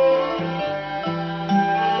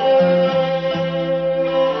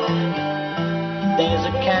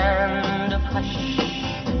a kind of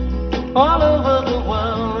hush all over the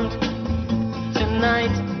world.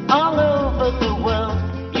 Tonight, all over the world,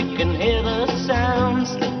 you can hear the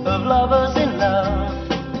sounds of lovers in love.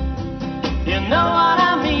 You know what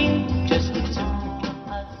I mean? Just the two of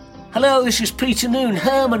us. Hello, this is Peter Noon,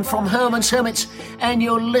 Herman from Herman's Hermits, and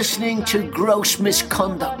you're listening to Gross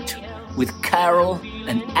Misconduct with Carol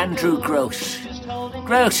and Andrew Gross.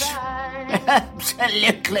 Gross.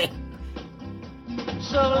 Absolutely.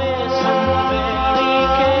 So listen very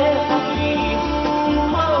carefully,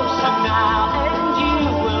 closer now, and you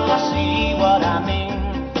will see what I mean.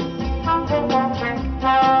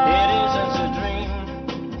 It isn't a dream.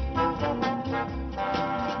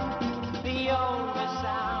 The only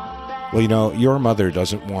sound. Well, your mother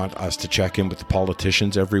doesn't want us to check in with the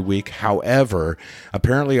politicians every week. However,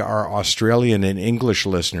 apparently our Australian and English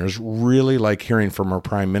listeners really like hearing from our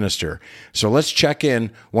Prime Minister. So let's check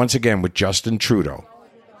in once again with Justin Trudeau.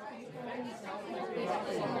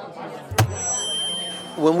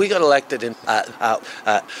 When we got elected in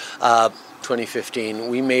 2015,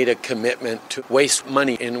 we made a commitment to waste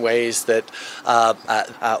money in ways that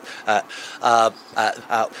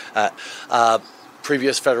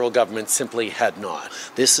previous federal governments simply had not.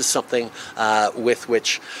 This is something with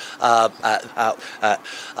which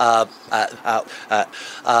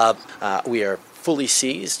we are fully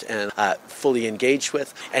seized and fully engaged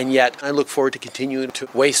with, and yet I look forward to continuing to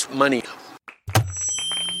waste money.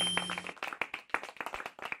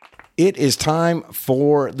 It is time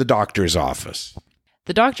for the doctor's office.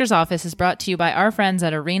 The doctor's office is brought to you by our friends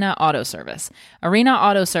at Arena Auto Service. Arena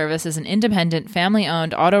Auto Service is an independent,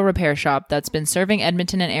 family-owned auto repair shop that's been serving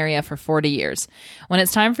Edmonton and area for 40 years. When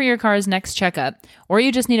it's time for your car's next checkup, or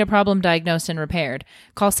you just need a problem diagnosed and repaired,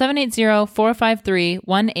 call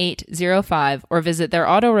 780-453-1805 or visit their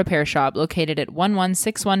auto repair shop located at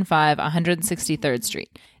 11615 163rd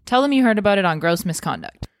Street. Tell them you heard about it on Gross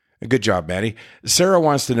Misconduct. Good job, Maddie. Sarah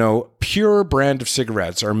wants to know, Pure brand of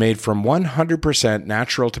cigarettes are made from 100%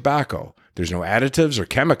 natural tobacco. There's no additives or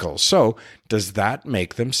chemicals. So does that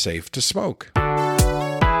make them safe to smoke? Welcome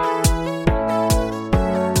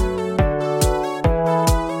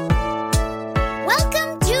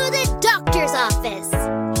to the doctor's office.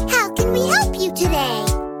 How can we help you today?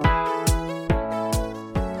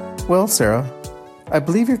 Well, Sarah, I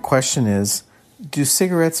believe your question is, do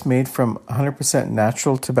cigarettes made from 100%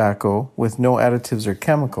 natural tobacco with no additives or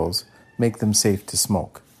chemicals make them safe to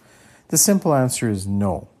smoke? The simple answer is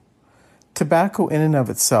no. Tobacco in and of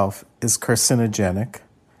itself is carcinogenic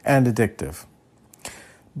and addictive.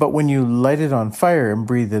 But when you light it on fire and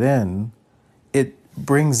breathe it in, it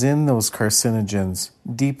brings in those carcinogens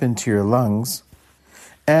deep into your lungs,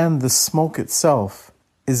 and the smoke itself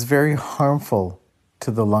is very harmful to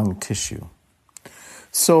the lung tissue.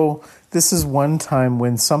 So this is one time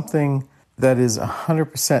when something that is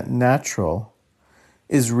 100% natural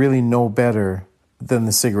is really no better than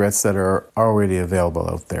the cigarettes that are already available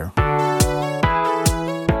out there.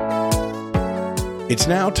 It's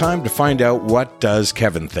now time to find out, what does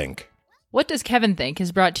Kevin think? What Does Kevin Think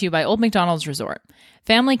is brought to you by Old McDonald's Resort.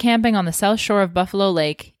 Family camping on the south shore of Buffalo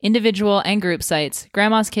Lake, individual and group sites,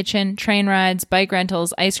 grandma's kitchen, train rides, bike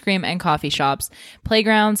rentals, ice cream and coffee shops,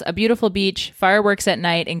 playgrounds, a beautiful beach, fireworks at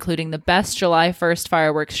night, including the best July 1st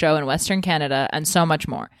fireworks show in Western Canada, and so much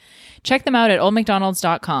more. Check them out at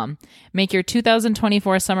oldmcdonalds.com. Make your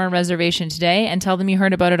 2024 summer reservation today and tell them you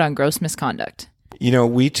heard about it on Gross Misconduct.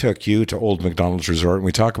 We took you to Old McDonald's Resort, and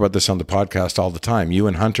we talk about this on the podcast all the time. You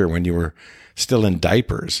and Hunter, when you were still in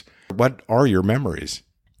diapers. What are your memories?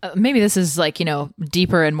 Maybe this is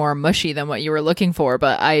deeper and more mushy than what you were looking for,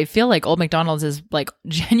 but I feel like Old McDonald's is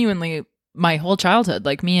genuinely my whole childhood.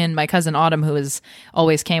 Me and my cousin Autumn, who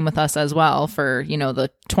always came with us as well for,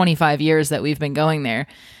 the 25 years that we've been going there.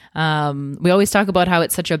 We always talk about how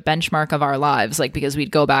it's such a benchmark of our lives, because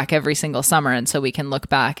we'd go back every single summer. And so we can look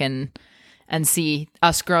back and see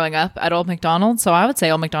us growing up at Old McDonald's. So I would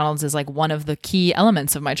say Old McDonald's is one of the key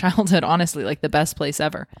elements of my childhood, honestly, the best place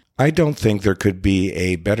ever. I don't think there could be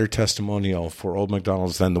a better testimonial for Old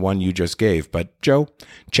McDonald's than the one you just gave. But Joe,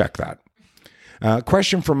 check that.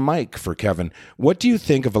 Question from Mike for Kevin. What do you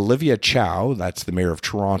think of Olivia Chow, that's the mayor of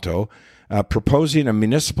Toronto, proposing a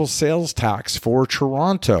municipal sales tax for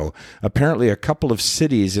Toronto. Apparently, a couple of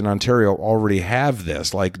cities in Ontario already have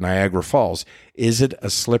this, like Niagara Falls. Is it a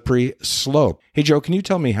slippery slope? Hey, Joe, can you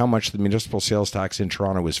tell me how much the municipal sales tax in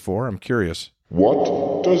Toronto is for? I'm curious.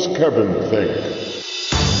 What does Kevin think?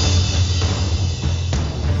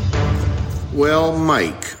 Well,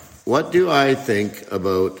 Mike, what do I think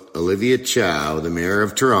about Olivia Chow, the mayor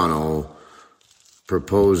of Toronto,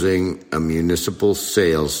 proposing a municipal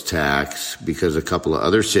sales tax because a couple of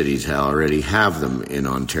other cities already have them in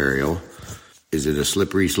Ontario? Is it a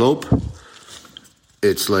slippery slope?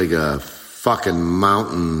 It's like a fucking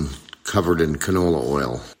mountain covered in canola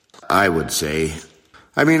oil, I would say.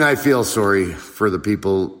 I mean, I feel sorry for the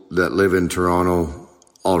people that live in Toronto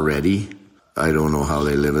already. I don't know how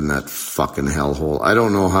they live in that fucking hellhole. I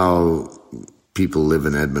don't know how people live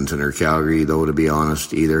in Edmonton or Calgary, though, to be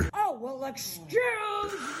honest, either. Oh, well, excuse me.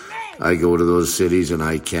 I go to those cities and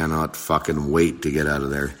I cannot fucking wait to get out of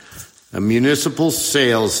there. A municipal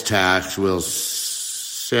sales tax will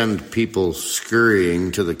send people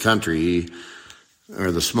scurrying to the country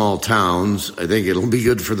or the small towns. I think it'll be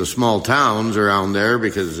good for the small towns around there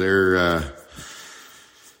because they're,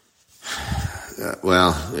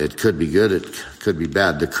 well, it could be good, it could be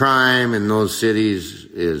bad. The crime in those cities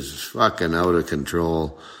is fucking out of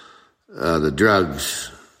control. The drugs,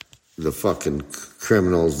 the fucking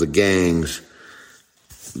criminals, the gangs,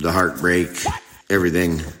 the heartbreak,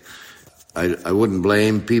 everything. I wouldn't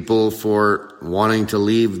blame people for wanting to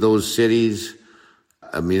leave those cities.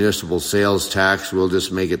 A municipal sales tax will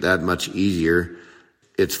just make it that much easier.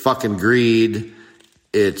 It's fucking greed.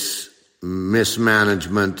 It's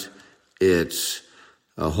mismanagement. It's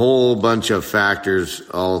a whole bunch of factors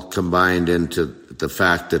all combined into the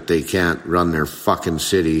fact that they can't run their fucking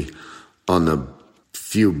city on the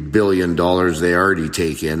few $1 billion they already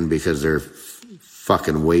take in because they're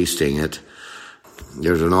fucking wasting it.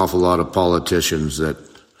 There's an awful lot of politicians that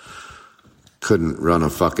couldn't run a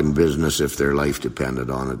fucking business if their life depended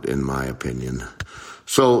on it, in my opinion.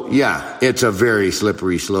 So, yeah, it's a very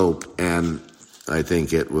slippery slope, and I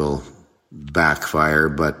think it will backfire,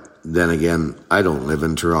 but then again, I don't live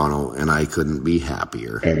in Toronto, and I couldn't be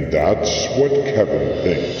happier. And that's what Kevin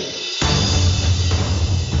thinks.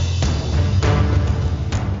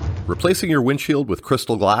 Replacing your windshield with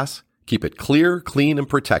crystal glass? Keep it clear, clean, and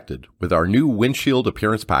protected with our new Windshield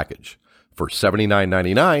Appearance Package. For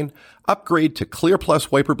 $79.99, upgrade to Clear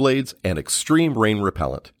Plus wiper blades and extreme rain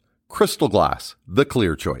repellent. Crystal Glass, the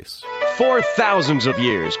clear choice. For thousands of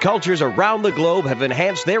years, cultures around the globe have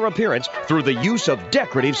enhanced their appearance through the use of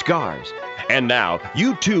decorative scars. And now,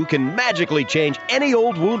 you too can magically change any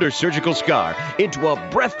old wound or surgical scar into a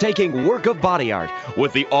breathtaking work of body art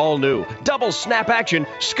with the all-new double snap action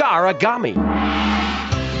Scaragami.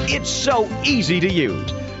 It's so easy to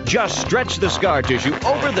use. Just stretch the scar tissue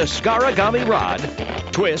over the Scaragami rod,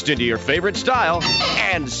 twist into your favorite style,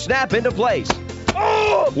 and snap into place.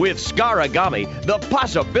 Oh! With Scaragami, the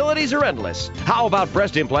possibilities are endless. How about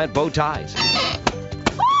breast implant bow ties?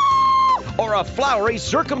 Or a flowery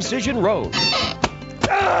circumcision rose?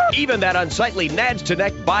 Even that unsightly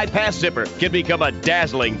nads-to-neck bypass zipper can become a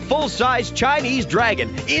dazzling, full-size Chinese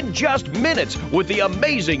dragon in just minutes with the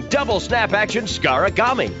amazing double snap action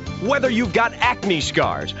Scaragami. Whether you've got acne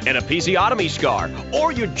scars, an episiotomy scar,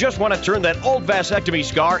 or you just want to turn that old vasectomy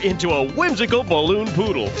scar into a whimsical balloon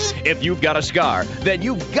poodle, if you've got a scar, then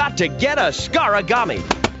you've got to get a Scaragami.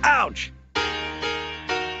 Ouch!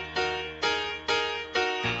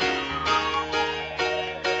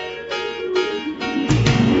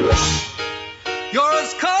 You're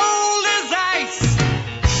as cold as ice.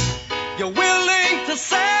 You're willing to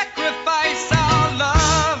sacrifice our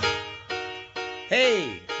love.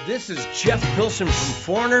 Hey, this is Jeff Pilson from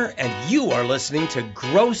Foreigner, and you are listening to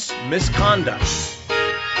Gross Misconduct.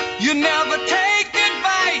 You never take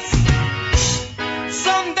advice.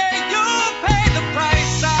 Someday you'll pay the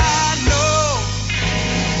price. I know.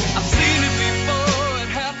 I've seen it before. It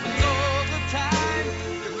happens all the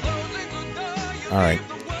time. All right.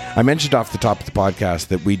 I mentioned off the top of the podcast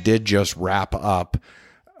that we did just wrap up,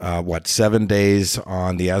 7 days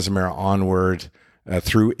on the Azamara onward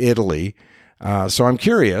through Italy. So I'm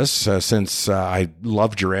curious, since I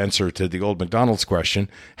loved your answer to the old McDonald's question,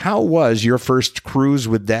 how was your first cruise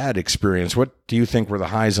with Dad experience? What do you think were the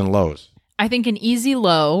highs and lows? I think an easy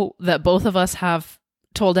low that both of us have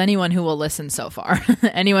told anyone who will listen so far,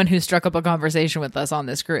 anyone who struck up a conversation with us on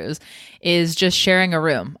this cruise, is just sharing a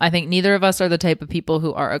room. I think neither of us are the type of people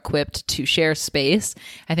who are equipped to share space.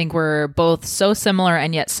 I think we're both so similar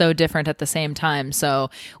and yet so different at the same time. So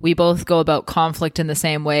we both go about conflict in the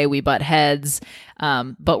same way. We butt heads.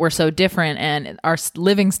 but we're so different and our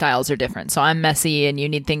living styles are different. So I'm messy and you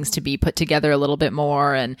need things to be put together a little bit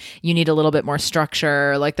more and you need a little bit more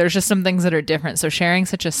structure. Like there's just some things that are different. So sharing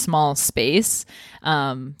such a small space,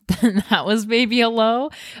 that was maybe a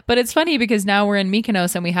low. But it's funny because now we're in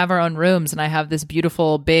Mykonos and we have our own rooms and I have this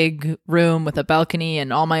beautiful big room with a balcony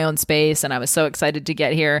and all my own space. And I was so excited to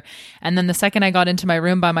get here. And then the second I got into my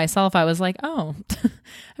room by myself, I was like, oh,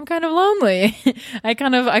 I'm kind of lonely. I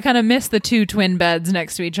kind of miss the two twin beds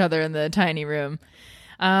next to each other in the tiny room.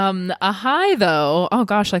 A high though, oh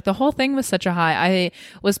gosh, like the whole thing was such a high. I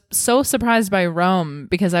was so surprised by Rome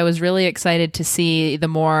because I was really excited to see the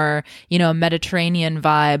more, Mediterranean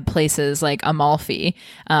vibe places like Amalfi,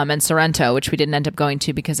 and Sorrento, which we didn't end up going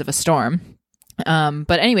to because of a storm.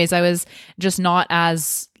 But anyways, I was just not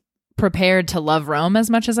as prepared to love Rome as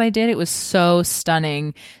much as I did. It was so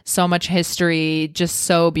stunning, so much history, just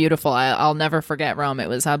so beautiful. I'll never forget Rome. It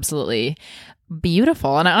was absolutely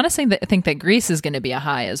beautiful. And I honestly think that Greece is going to be a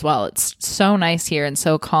high as well. It's so nice here and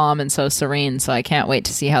so calm and so serene. So I can't wait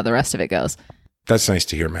to see how the rest of it goes. That's nice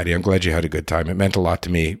to hear, Maddie. I'm glad you had a good time. It meant a lot to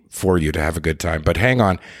me for you to have a good time. But hang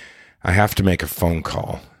on, I have to make a phone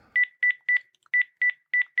call.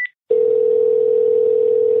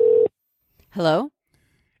 Hello?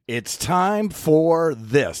 It's time for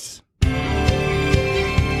this.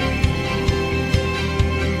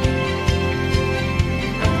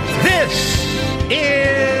 This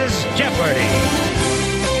is Jeopardy!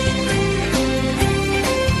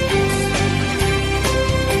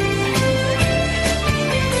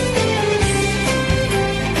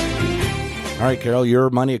 All right, Carol, your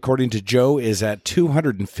money, according to Joe, is at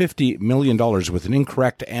 $250 million with an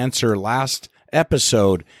incorrect answer last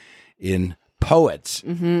episode in Poets.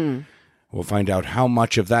 Mm-hmm. We'll find out how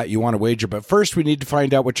much of that you want to wager. But first, we need to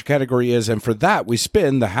find out what your category is. And for that, we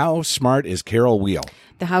spin the How Smart is Carol wheel.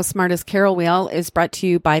 The How Smart is Carol wheel is brought to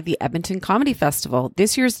you by the Edmonton Comedy Festival.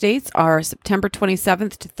 This year's dates are September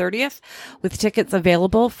 27th to 30th, with tickets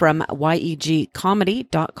available from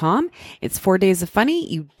yegcomedy.com. It's 4 days of funny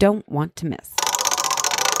you don't want to miss.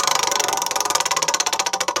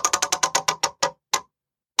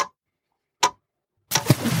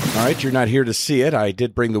 All right, you're not here to see it. I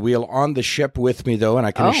did bring the wheel on the ship with me, though, and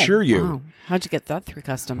I can assure you. Wow. How'd you get that through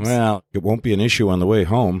customs? Well, it won't be an issue on the way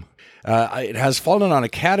home. It has fallen on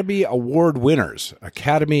Academy Award winners.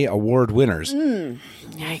 Academy Award winners.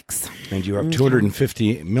 Yikes. And you have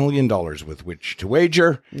 $250 million with which to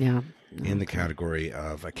wager Yeah. in the category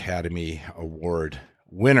of Academy Award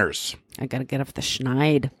winners. I got to get off the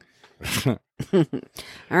schneid.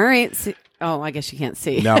 All right. Oh, I guess you can't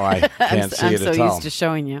see. No, I can't see it at all. I'm so used to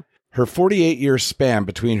showing you. Her 48-year span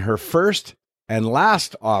between her first and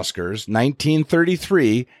last Oscars,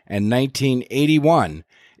 1933 and 1981,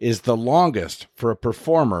 is the longest for a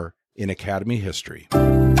performer in Academy history.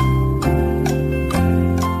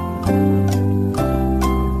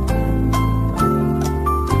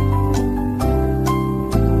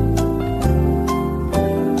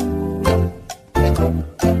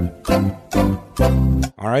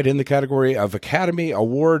 All right, in the category of Academy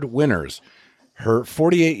Award winners, her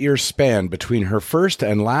 48-year span between her first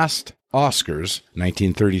and last Oscars,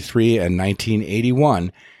 1933 and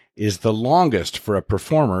 1981, is the longest for a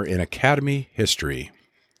performer in Academy history.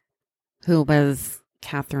 Who was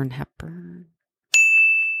Katharine Hepburn?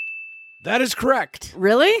 That is correct.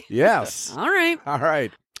 Really? Yes. All right. All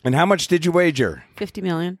right. And how much did you wager? 50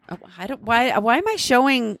 million. Oh, why am I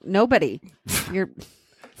showing nobody? You're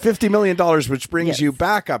 $50 million, which brings you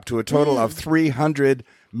back up to a total of $300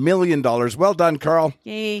 million. Well done, Carl.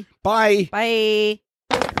 Yay. Bye. Bye.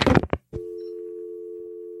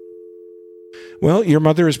 Well, your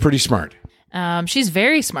mother is pretty smart. She's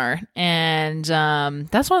very smart. And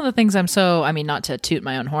that's one of the things not to toot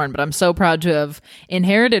my own horn, but I'm so proud to have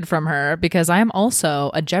inherited from her because I'm also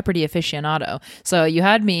a Jeopardy aficionado. So you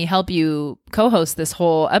had me help you co-host this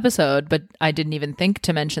whole episode, but I didn't even think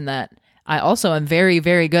to mention that I also am very,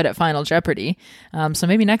 very good at Final Jeopardy. So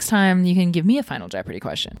maybe next time you can give me a Final Jeopardy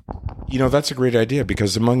question. You know, that's a great idea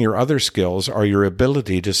because among your other skills are your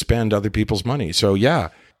ability to spend other people's money. So yeah,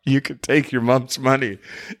 you could take your mom's money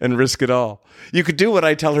and risk it all. You could do what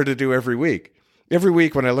I tell her to do every week. Every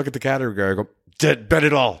week when I look at the category, I go, bet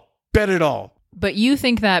it all. Bet it all. But you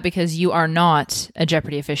think that because you are not a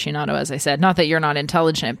Jeopardy aficionado, as I said, not that you're not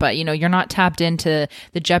intelligent, but you're not tapped into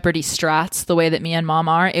the Jeopardy strats the way that me and Mom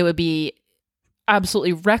are. It would be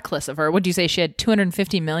absolutely reckless of her. What do you say? She had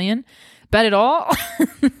 250 million? Bet it all?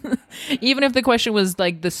 Even if the question was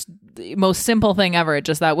like the most simple thing ever,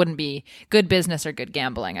 that wouldn't be good business or good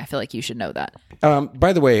gambling. I feel like you should know that.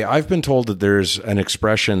 By the way, I've been told that there's an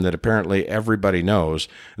expression that apparently everybody knows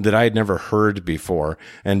that I had never heard before.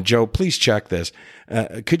 And Joe, please check this.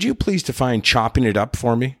 Could you please define chopping it up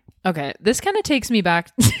for me? Okay, this kind of takes me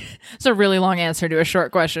back. It's a really long answer to a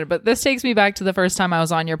short question, but this takes me back to the first time I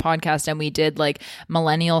was on your podcast and we did like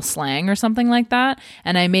millennial slang or something like that.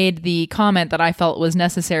 And I made the comment that I felt was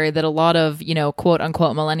necessary that a lot of, quote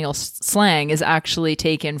unquote millennial slang is actually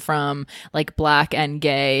taken from like black and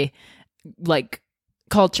gay, like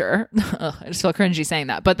culture. Ugh, I just feel cringy saying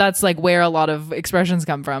that, but that's like where a lot of expressions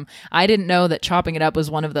come from. I didn't know that chopping it up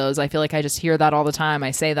was one of those. I feel like I just hear that all the time.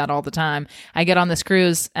 I say that all the time. I get on this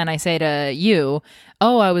cruise and I say to you,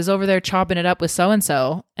 oh, I was over there chopping it up with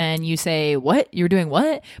so-and-so. And you say, what? You're doing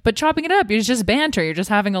what? But chopping it up, you're just banter. You're just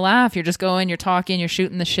having a laugh. You're just going, you're talking, you're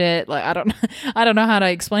shooting the shit. Like, I don't know how to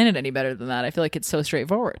explain it any better than that. I feel like it's so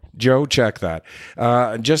straightforward. Joe, check that.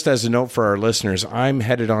 Just as a note for our listeners, I'm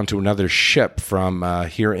headed on to another ship from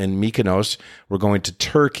here in Mykonos. We're going to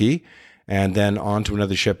Turkey and then on to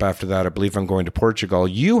another ship after that. I believe I'm going to Portugal.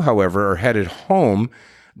 You, however, are headed home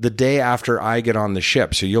the day after I get on the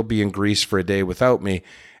ship. So you'll be in Greece for a day without me.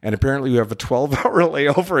 And apparently you have a 12-hour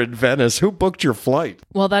layover in Venice. Who booked your flight?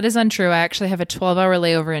 Well, that is untrue. I actually have a 12-hour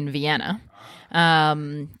layover in Vienna.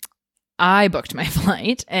 I booked my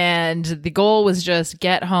flight, and the goal was just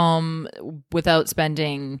get home without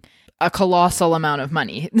spending a colossal amount of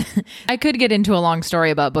money. I could get into a long story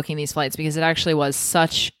about booking these flights because it actually was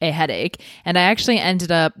such a headache. And I actually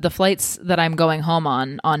ended up, the flights that I'm going home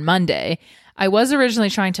on Monday, I was originally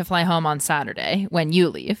trying to fly home on Saturday when you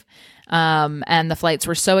leave. And the flights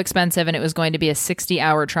were so expensive and it was going to be a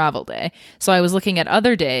 60-hour travel day. So I was looking at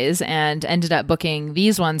other days and ended up booking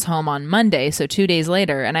these ones home on Monday, so 2 days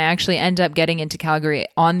later. And I actually ended up getting into Calgary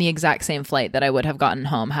on the exact same flight that I would have gotten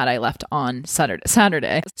home had I left on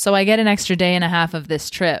Saturday. So I get an extra day and a half of this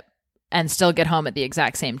trip and still get home at the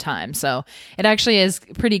exact same time. So it actually is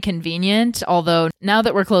pretty convenient, although now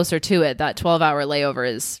that we're closer to it, that 12-hour layover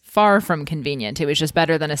is far from convenient. It was just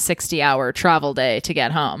better than a 60-hour travel day to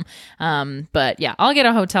get home. But yeah, I'll get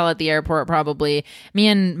a hotel at the airport probably. Me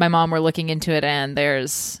and my mom were looking into it, and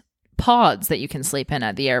there's pods that you can sleep in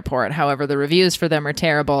at the airport. However, the reviews for them are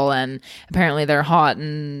terrible, and apparently they're hot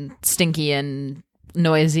and stinky and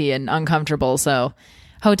noisy and uncomfortable, so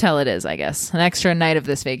hotel it is, I guess. An extra night of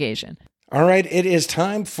this vacation. All right, it is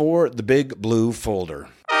time for the Big Blue Folder.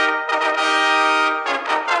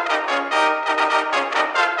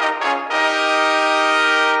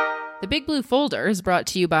 The Big Blue Folder is brought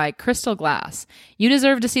to you by Crystal Glass. You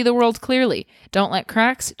deserve to see the world clearly. Don't let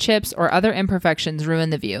cracks, chips, or other imperfections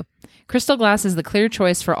ruin the view. Crystal Glass is the clear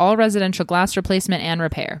choice for all residential glass replacement and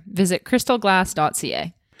repair. Visit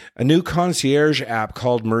crystalglass.ca. A new concierge app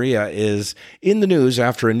called Maria is in the news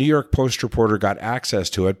after a New York Post reporter got access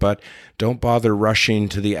to it, but don't bother rushing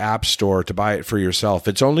to the app store to buy it for yourself.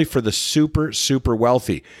 It's only for the super, super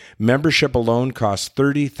wealthy. Membership alone costs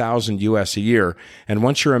 $30,000 US a year, and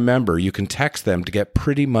once you're a member, you can text them to get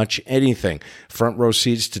pretty much anything. Front row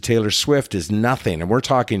seats to Taylor Swift is nothing, and we're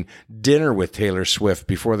talking dinner with Taylor Swift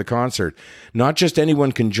before the concert. Not just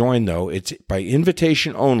anyone can join, though. It's by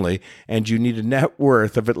invitation only, and you need a net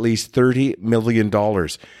worth of at least $30 million.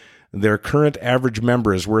 Their current average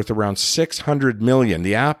member is worth around $600 million.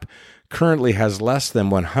 The app currently has less than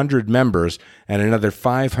 100 members, and another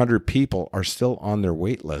 500 people are still on their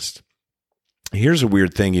wait list. Here's a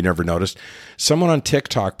weird thing you never noticed. Someone on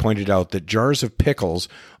TikTok pointed out that jars of pickles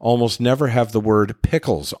almost never have the word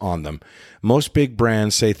pickles on them. Most big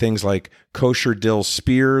brands say things like kosher dill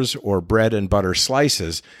spears or bread and butter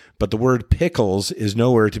slices, but the word pickles is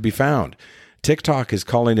nowhere to be found. TikTok is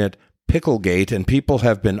calling it Picklegate, and people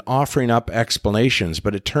have been offering up explanations,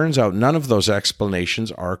 but it turns out none of those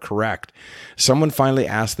explanations are correct. Someone finally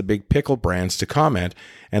asked the big pickle brands to comment,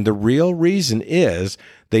 and the real reason is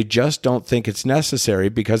they just don't think it's necessary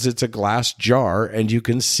because it's a glass jar and you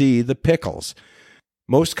can see the pickles.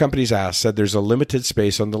 Most companies asked said there's a limited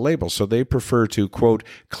space on the label, so they prefer to, quote,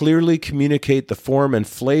 clearly communicate the form and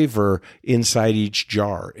flavor inside each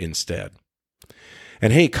jar instead.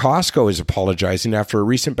 And hey, Costco is apologizing after a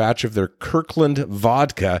recent batch of their Kirkland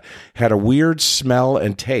vodka had a weird smell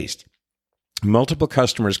and taste. Multiple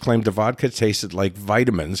customers claimed the vodka tasted like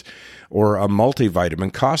vitamins or a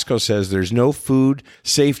multivitamin. Costco says there's no food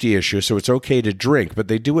safety issue, so it's okay to drink, but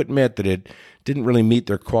they do admit that it didn't really meet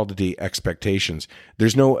their quality expectations.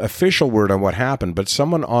 There's no official word on what happened, but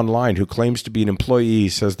someone online who claims to be an employee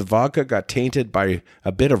says the vodka got tainted by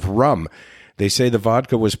a bit of rum. They say the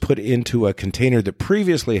vodka was put into a container that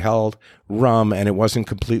previously held rum and it wasn't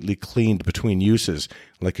completely cleaned between uses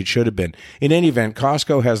like it should have been. In any event,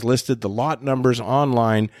 Costco has listed the lot numbers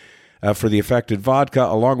online for the affected vodka,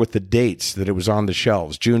 along with the dates that it was on the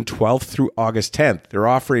shelves, June 12th through August 10th. They're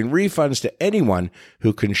offering refunds to anyone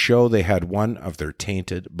who can show they had one of their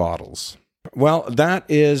tainted bottles. Well, that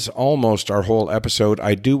is almost our whole episode.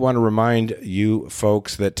 I do want to remind you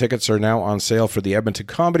folks that tickets are now on sale for the Edmonton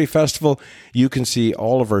Comedy Festival. You can see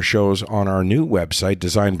all of our shows on our new website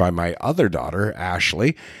designed by my other daughter,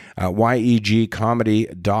 Ashley,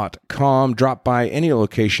 yegcomedy.com. Drop by any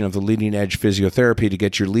location of the Leading Edge Physiotherapy to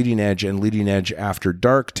get your Leading Edge and Leading Edge After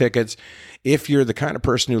Dark tickets. If you're the kind of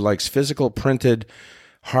person who likes physical printed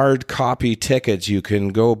hard copy tickets, you can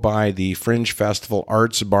go by the Fringe Festival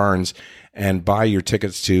Arts Barns and buy your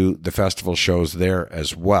tickets to the festival shows there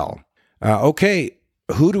as well. Okay,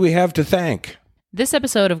 who do we have to thank? This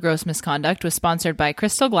episode of Gross Misconduct was sponsored by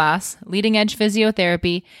Crystal Glass, Leading Edge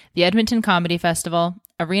Physiotherapy, the Edmonton Comedy Festival,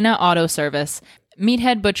 Arena Auto Service,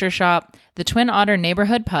 Meathead Butcher Shop, the Twin Otter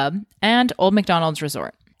Neighborhood Pub, and Old McDonald's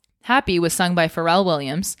Resort. Happy was sung by Pharrell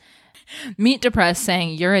Williams. Meet Depressed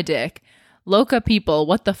sang You're a Dick. Loca People,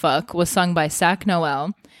 What the Fuck was sung by Sac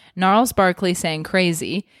Noel. Gnarls Barkley sang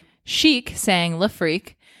Crazy. Chic sang Le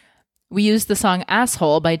Freak. We used the song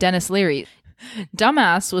Asshole by Dennis Leary.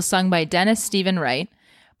 Dumbass was sung by Dennis Stephen Wright.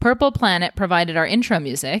 Purple Planet provided our intro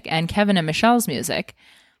music and Kevin and Michelle's music.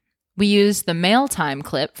 We used the Mail Time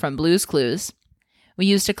clip from Blue's Clues. We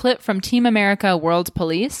used a clip from Team America World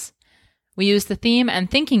Police. We used the theme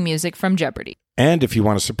and thinking music from Jeopardy! And if you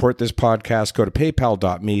want to support this podcast, go to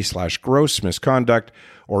paypal.me/grossmisconduct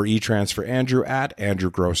or e-transfer Andrew at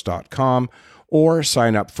andrewgross.com or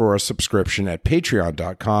sign up for a subscription at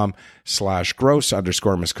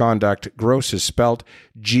patreon.com/gross_misconduct. Gross is spelt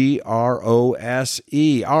Grose.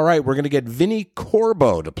 All right, we're going to get Vinnie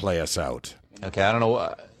Corbo to play us out. Okay, I don't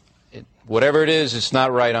know. Whatever it is, it's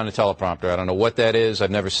not right on the teleprompter. I don't know what that is.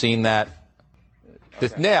 I've never seen that.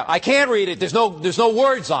 Now, I can't read it. There's no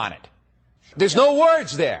words on it. There's no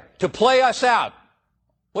words there. To play us out.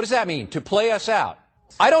 What does that mean? To play us out.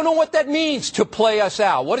 I don't know what that means, to play us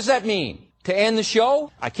out. What does that mean? To end the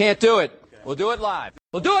show? I can't do it. We'll do it live.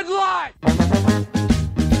 We'll do it live!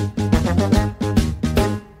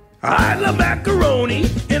 I love macaroni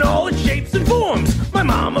in all its shapes and forms. My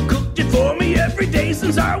mama cooked it for me every day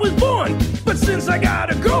since I was born. But since I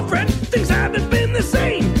got a girlfriend, things haven't been the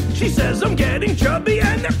same. She says I'm getting chubby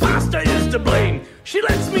and that pasta is to blame. She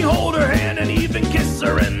lets me hold her hand and even kiss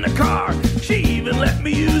her in the car. She even let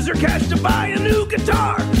me use her cash to buy a new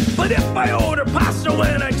guitar. But if I order pasta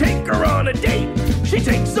when I take her on a date, she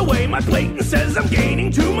takes away my plate and says I'm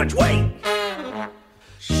gaining too much weight.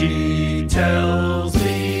 She tells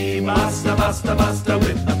me, basta, basta, basta,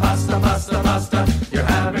 with the pasta, pasta, pasta, you're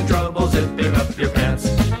having trouble zipping up your pants.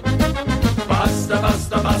 Basta,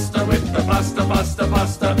 basta, basta, with the pasta, pasta,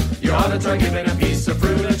 pasta, you ought to try giving a piece of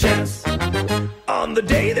fruit a chance. On the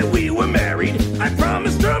day that we were married, I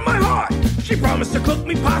promised her my heart. She promised to cook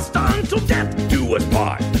me pasta until death do us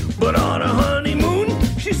part. But on a honeymoon,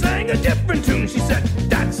 she sang a different tune. She said,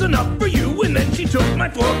 that's enough for you, and then she took my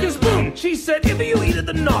fork and spoon. She said, if you eat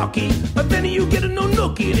the gnocchi, then you get a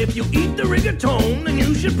no-nookie. And if you eat the rigatone, then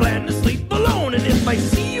you should plan to sleep alone. And if I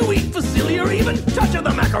see you eat fusilli or even touch of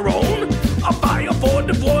the macaron, I'll buy you for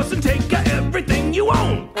divorce and take everything you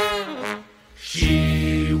own.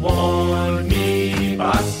 She warned me,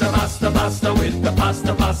 basta, basta, basta, with the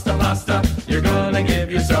pasta, pasta, pasta, you're gonna give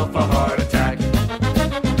yourself a heart attack.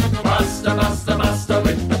 Basta, basta, basta,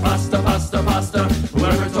 with the pasta, pasta, pasta,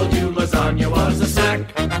 whoever told you lasagna was a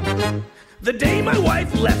snack? The day my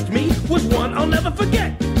wife left me was one I'll never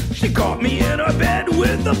forget. She caught me in our bed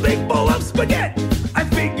with a big bowl of spaghetti. I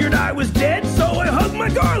figured I was dead, so I hugged my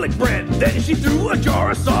garlic bread. Then she threw a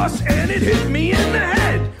jar of sauce and it hit me in the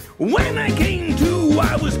head. When I came to,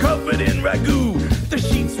 I was covered in ragu. The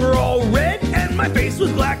sheets were all red and my face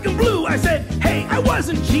was black and blue. I said, hey, I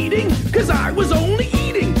wasn't cheating, cause I was only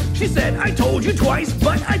eating. She said, I told you twice,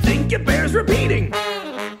 but I think it bears repeating.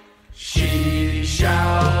 She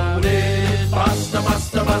shouted, basta,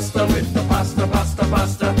 basta, basta, with the pasta, pasta,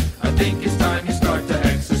 pasta, I think it's time you start to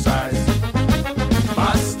exercise.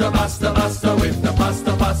 Basta, basta, basta, with the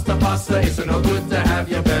pasta, pasta, pasta, it's no good to have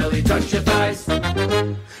your belly touch your thighs.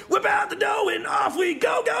 Whip out the dough and off we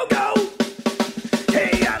go, go, go.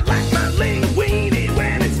 Hey, I like my linguine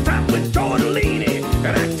when it's topped with tortellini.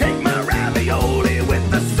 And I take my ravioli with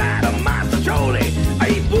the side of my fagioli. I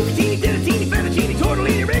eat bucatini, fettuccine, fettuccine,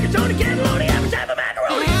 tortellini, rigatoni, cannelloni, every type of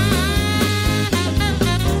macaroni.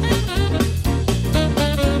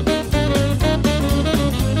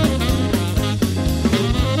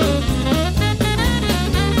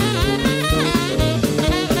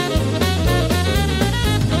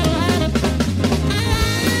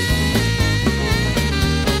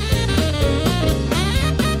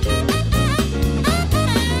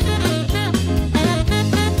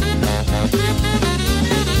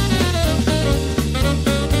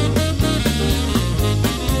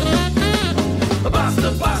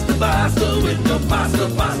 pasta with the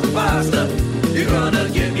pasta. You're gonna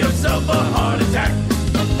give yourself a heart attack.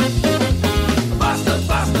 Pasta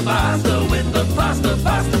with the pasta.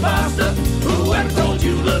 Whoever told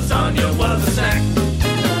you lasagna was a snack?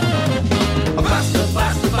 Pasta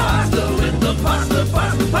with the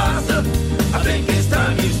pasta. I think it's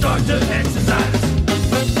time you start to exercise.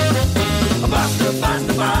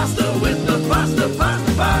 Pasta with the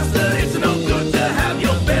pasta. It's no good to have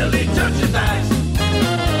your belly touch your thighs.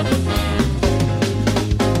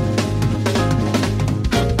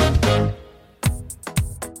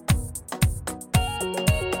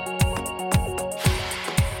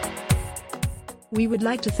 We would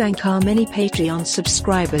like to thank our many Patreon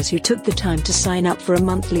subscribers who took the time to sign up for a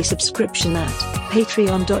monthly subscription at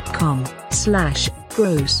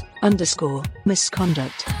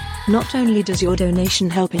patreon.com/gross_misconduct. Not only does your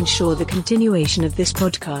donation help ensure the continuation of this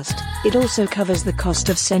podcast, it also covers the cost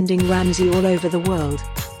of sending Ramsey all over the world.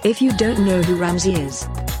 If you don't know who Ramsey is,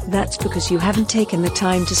 that's because you haven't taken the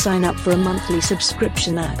time to sign up for a monthly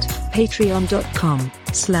subscription at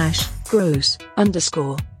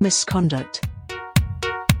patreon.com/gross_misconduct.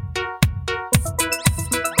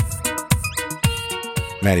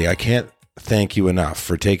 Maddie, I can't thank you enough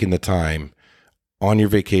for taking the time on your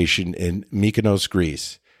vacation in Mykonos,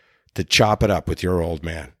 Greece, to chop it up with your old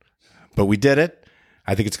man. But we did it.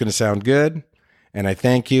 I think it's going to sound good. And I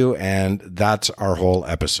thank you. And that's our whole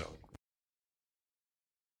episode.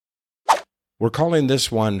 We're calling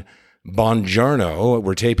this one Bonjourno.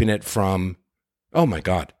 We're taping it from, oh my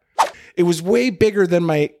God. It was way bigger than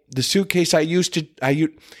the suitcase I used.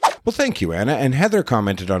 Well, thank you, Anna. And Heather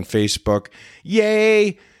commented on Facebook,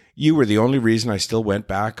 yay, you were the only reason I still went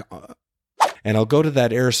back. And I'll go to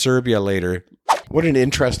that Air Serbia later. What an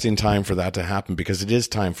interesting time for that to happen, because it is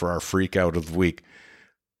time for our freak out of the week.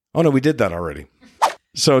 Oh, no, we did that already.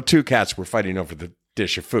 So 2 cats were fighting over the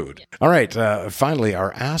dish of food. All right, finally,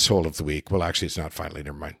 our asshole of the week. Well, actually, it's not finally.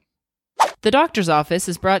 Never mind. The Doctor's Office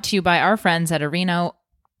is brought to you by our friends at Areno.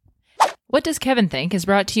 What Does Kevin Think is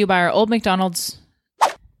brought to you by our Old McDonald's...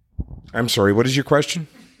 I'm sorry, what is your question?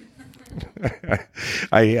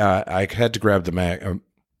 I had to grab the mag.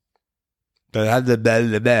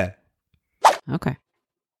 Okay.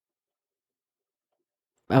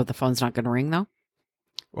 Oh, the phone's not going to ring, though?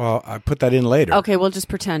 Well, I put that in later. Okay, we'll just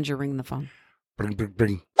pretend you're ringing the phone.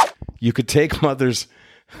 Bring. You could take mother's...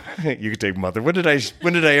 You could take mother. When did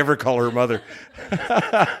I ever call her mother?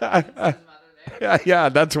 Yeah,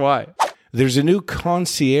 that's why. There's a new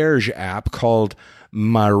concierge app called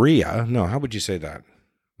Maria. No, how would you say that?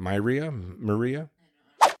 Maria?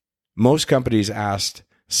 Most companies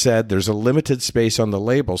said there's a limited space on the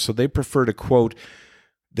label, so they prefer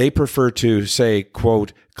to say,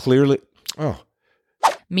 quote, clearly. Oh.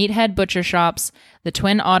 Meathead Butcher Shops, the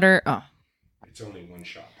Twin Otter. Oh. It's only one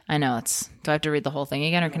shop. I know. Do I have to read the whole thing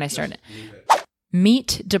again, or can I start it?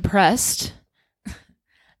 Meat Depressed.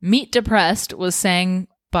 Meat Depressed was sang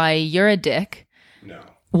by You're a Dick. No.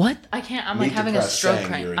 What? I can't. I'm like having a stroke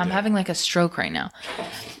right now. I'm having like a stroke right now.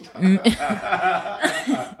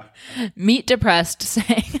 Meat Depressed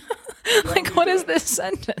sang. Like, what is this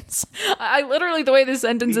sentence? I literally, the way this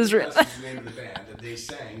sentence is written. That's the name of the band, and they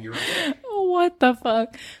sang You're a Dick. What the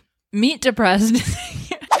fuck? Meat Depressed.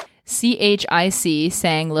 CHIC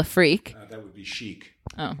sang Le Freak. That would be chic.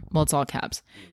 Oh, well, it's all caps.